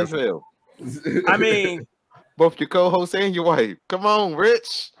you really feel. I mean, both your co-host and your wife. Come on,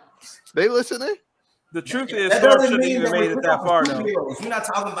 Rich. They listening? The truth is, Storm shouldn't even have made it that far, though. We're not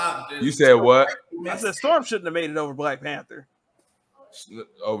talking about. You said what? I said Storm shouldn't have made it over Black Panther.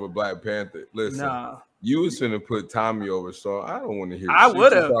 Over Black Panther. Listen, you was finna put Tommy over Storm. I don't want to hear. I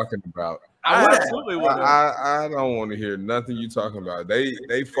would have talking about. I absolutely would have. I don't want to hear nothing you talking about. They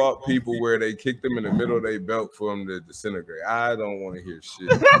fought people where they kicked them in the middle of their belt for them to disintegrate. I don't want to hear shit.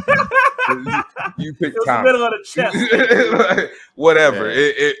 You pick Tommy. Middle of the chest. Like, whatever.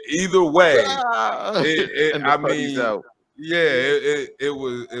 Yeah. Either way, I mean,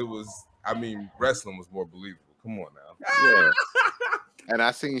 it was. I mean, wrestling was more believable. Come on now. Yeah. And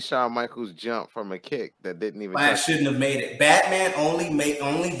I seen Shawn Michaels jump from a kick that didn't even. Flash shouldn't have made it. Batman only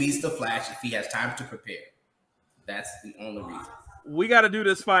beats the Flash if he has time to prepare. That's the only reason. We got to do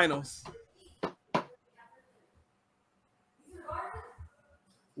this finals.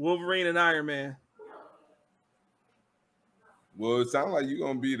 Wolverine and Iron Man. Well, it sounds like you're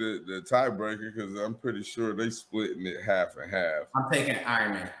gonna be the tiebreaker because I'm pretty sure they splitting it half and half. I'm taking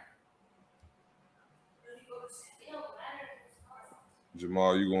Iron Man.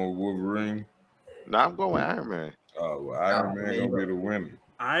 Jamal, you going with Wolverine? No, I'm going with Iron Man. Oh, well, Iron Man gonna be the winner.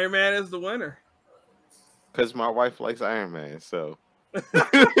 Iron Man is the winner. Because my wife likes Iron Man, so.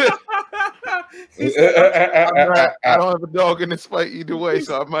 I don't have a dog in this fight either way,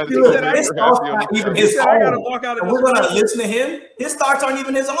 so I might as well. His thoughts aren't even his own. We're gonna listen to him. His thoughts aren't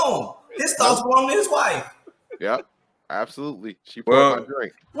even his own. His thoughts belong to his wife. Yep, absolutely. She poured my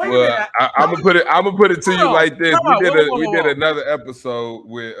drink. I'm gonna put it to you like this. We did another episode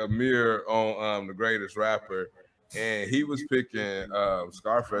with Amir on The Greatest Rapper, and he was picking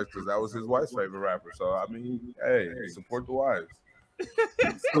Scarface because that was his wife's favorite rapper. So I mean, hey, support the wives.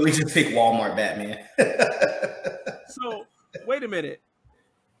 So we just pick Walmart Batman. So wait a minute,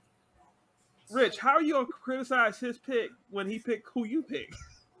 Rich, how are you gonna criticize his pick when he picked who you pick?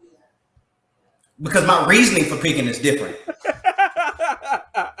 Because my reasoning for picking is different.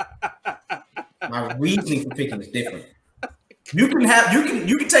 My reasoning for picking is different. You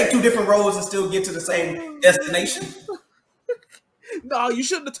can take two different roads and still get to the same destination. No, you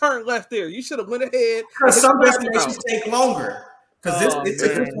shouldn't have turned left there. You should have went ahead. Because some destinations take longer. Because it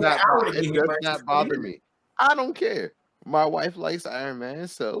does not bother me. I don't care. My wife likes Iron Man,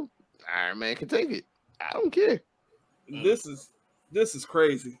 so Iron Man can take it. I don't care. This is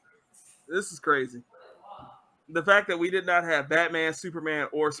crazy. This is crazy. The fact that we did not have Batman, Superman,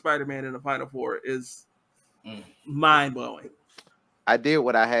 or Spider-Man in the Final Four is mind-blowing. I did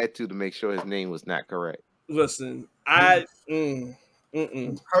what I had to make sure his name was not correct. Listen,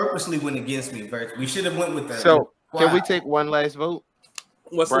 purposely went against me. We should have went with that. So, can we take one last vote?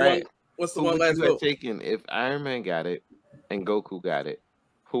 What's the one last vote? Taken if Iron Man got it and Goku got it,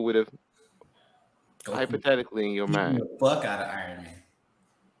 who would have hypothetically in your mind? The fuck out of Iron Man.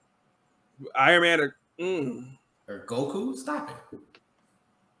 Iron Man or Goku? Stop it.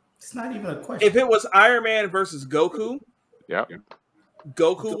 It's not even a question. If it was Iron Man versus Goku,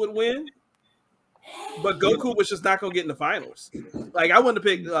 Goku would win. But Goku was just not gonna get in the finals. Like I wouldn't have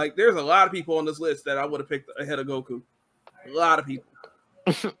picked. Like there's a lot of people on this list that I would have picked ahead of Goku. A lot of people.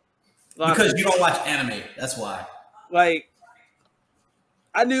 Because you don't watch anime. That's why. Like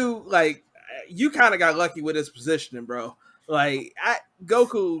I knew. Like you kind of got lucky with his positioning, bro. Like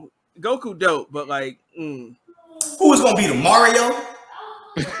Goku dope, but like who was gonna beat him? Mario?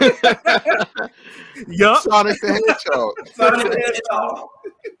 Yup. Sonic the Hedgehog.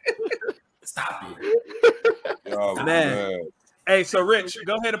 Stop it. Oh, man. Hey, so Rich,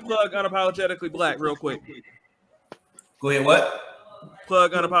 go ahead and plug Unapologetically Black real quick. Go ahead, what?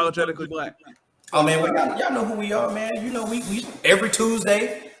 Plug Unapologetically Black. Oh man, y'all know who we are, man. You know, we every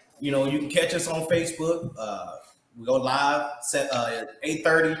Tuesday, you know, you can catch us on Facebook. We go live at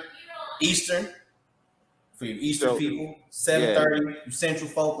 8:30 Eastern for you Eastern people, 7:30 you Central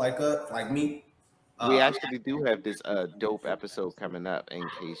folk like me. We actually do have this dope episode coming up in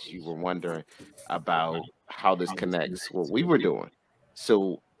case you were wondering about how this connects what we were doing.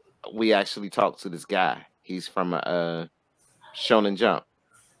 So we actually talked to this guy. He's from Shonen Jump.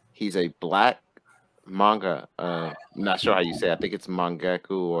 He's a black manga. Not sure how you say it. I think it's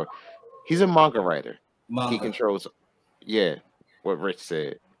mangaku or he's a manga writer. He controls, what Rich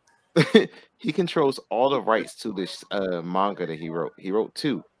said. He controls all the rights to this manga that he wrote. He wrote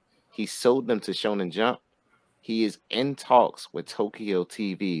 2. He sold them to Shonen Jump. He is in talks with Tokyo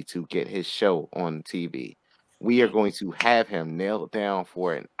TV to get his show on TV. We are going to have him nailed down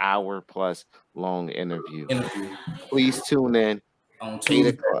for an hour-plus long interview. Please tune in on 8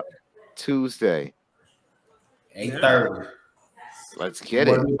 o'clock Tuesday. 8:30. Let's get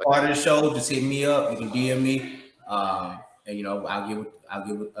it. Part of the show, just hit me up. You can DM me, and you know I'll get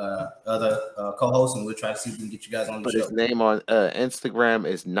with other co-hosts, and we'll try to see if we can get you guys on the show. His name on Instagram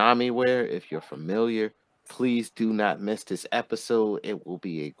is Namiware. If you're familiar, please do not miss this episode. It will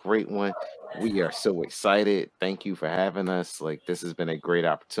be a great one. We are so excited. Thank you for having us. Like this has been a great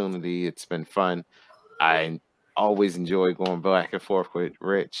opportunity. It's been fun. I always enjoy going back and forth with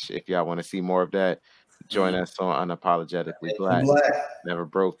Rich. If y'all want to see more of that, join us on Unapologetically Black. Never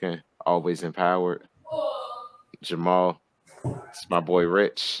broken, always empowered. Jamal, it's my boy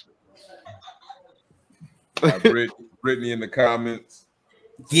Rich. Brittany in the comments.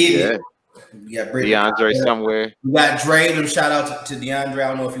 Yeah. We got DeAndre somewhere. We got Dre. Shout out to DeAndre. I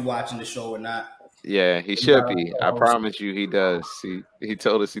don't know if he's watching the show or not. Yeah, he should be. I promise you he does. He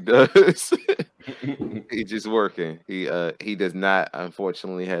told us he does. He's just working. He does not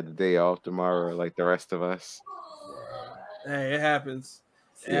unfortunately have the day off tomorrow like the rest of us. Hey, it happens.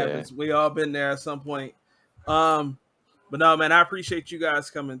 It happens. We all been there at some point. But no, man, I appreciate you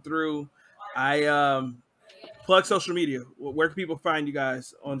guys coming through. I plug social media. Where can people find you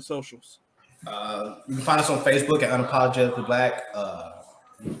guys on socials? You can find us on Facebook at Unapologetically Black.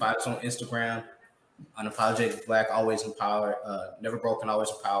 You can find us on Instagram, Unapologetically Black, always empowered, never broken, always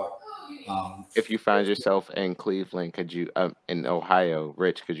empowered. If you find yourself in Cleveland, could you in Ohio,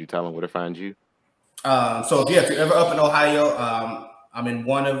 Rich, could you tell them where to find you? So if you're ever up in Ohio, I'm in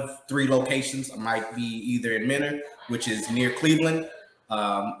one of 3 locations. I might be either in Menor, which is near Cleveland,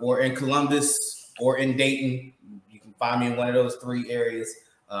 or in Columbus, or in Dayton. You can find me in one of those 3 areas.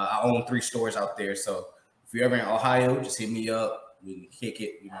 I own 3 stores out there. So if you're ever in Ohio, just hit me up. We can kick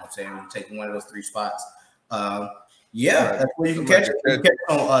it. You know what I'm saying? We can take one of those 3 spots. That's where you can catch it. You can catch it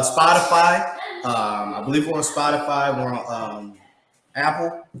on Spotify. I believe we're on Spotify. We're on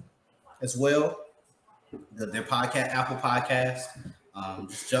Apple as well. Their podcast, Apple Podcast.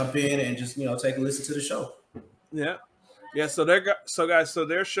 Just jump in and just take a listen to the show. Yeah. So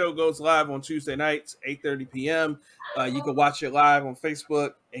their show goes live on Tuesday nights, 8:30 p.m. You can watch it live on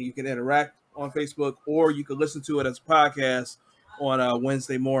Facebook, and you can interact on Facebook, or you can listen to it as a podcast on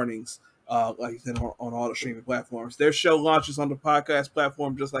Wednesday mornings, like you said, on all the streaming platforms. Their show launches on the podcast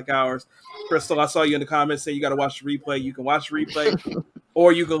platform just like ours. Crystal, I saw you in the comments saying you got to watch the replay. You can watch the replay,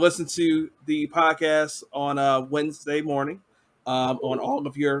 or you can listen to the podcast on Wednesday morning on all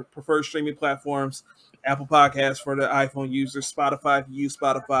of your preferred streaming platforms. Apple Podcasts for the iPhone users, Spotify if you use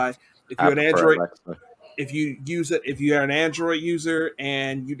Spotify. If you're an Android, if you're an Android user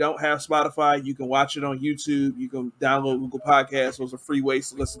and you don't have Spotify, you can watch it on YouTube. You can download Google Podcasts. Those are free ways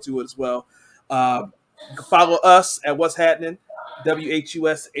to listen to it as well. You can follow us at What's Happening,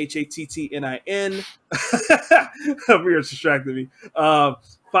 WHUSHATTNIN. Weird distracted me.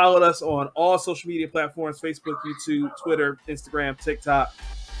 Follow us on all social media platforms: Facebook, YouTube, Twitter, Instagram, TikTok,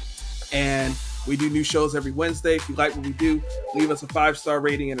 and we do new shows every Wednesday. If you like what we do, leave us a 5-star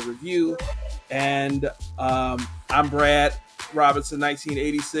rating and a review. And I'm Brad Robinson,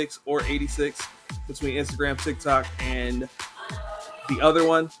 1986 or 86, between Instagram, TikTok, and the other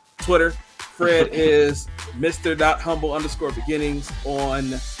one, Twitter. Fred is Mr.Humble_beginnings on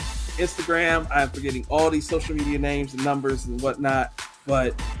Instagram. I'm forgetting all these social media names and numbers and whatnot,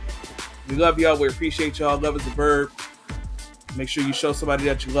 but we love y'all. We appreciate y'all. Love is a verb. Make sure you show somebody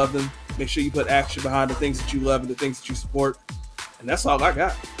that you love them. Make sure you put action behind the things that you love and the things that you support. And that's all I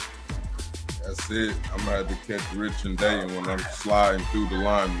got. That's it. I'm going to have to catch Rich and Dayton when I'm sliding through the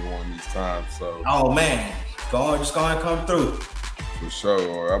line one of these times. So. Oh, man. Just go and come through. For sure.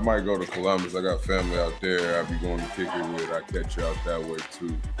 Or I might go to Columbus. I got family out there I'll be going to kick it with. I'll catch you out that way,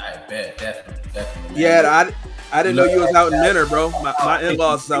 too. I bet. Definitely. Yeah, I didn't know you was out in Menor, bro. My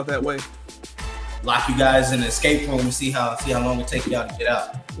in-laws is out that way. Lock you guys in the escape room and see how long it take y'all to get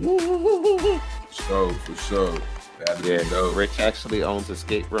out. For sure. Rich actually owns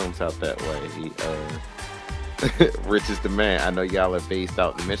escape rooms out that way. Rich is the man. I know y'all are based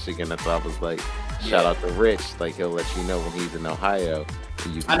out in Michigan. That's why I was like, shout out to Rich. Like, he'll let you know when he's in Ohio.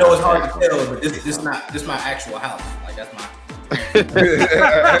 I know it's hard to tell, but this my actual house. Like, that's my.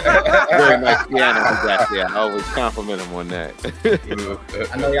 Very nice piano, exactly. I always compliment him on that.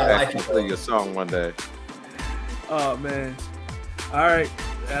 I know y'all like it. Play your song one day. Oh man! All right,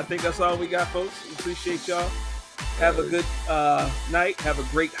 I think that's all we got, folks. We appreciate y'all. Have a good night. Have a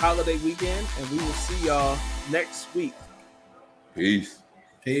great holiday weekend, and we will see y'all next week. Peace.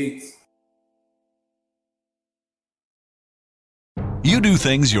 You do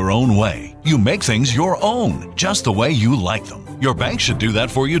things your own way. You make things your own, just the way you like them. Your bank should do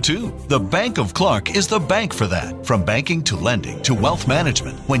that for you too. The Bank of Clark is the bank for that. From banking to lending to wealth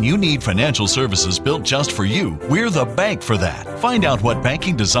management. When you need financial services built just for you, we're the bank for that. Find out what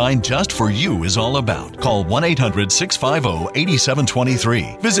banking designed just for you is all about. Call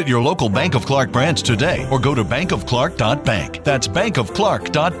 1-800-650-8723. Visit your local Bank of Clark branch today or go to bankofclark.bank. That's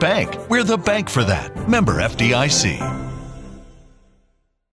bankofclark.bank. We're the bank for that. Member FDIC.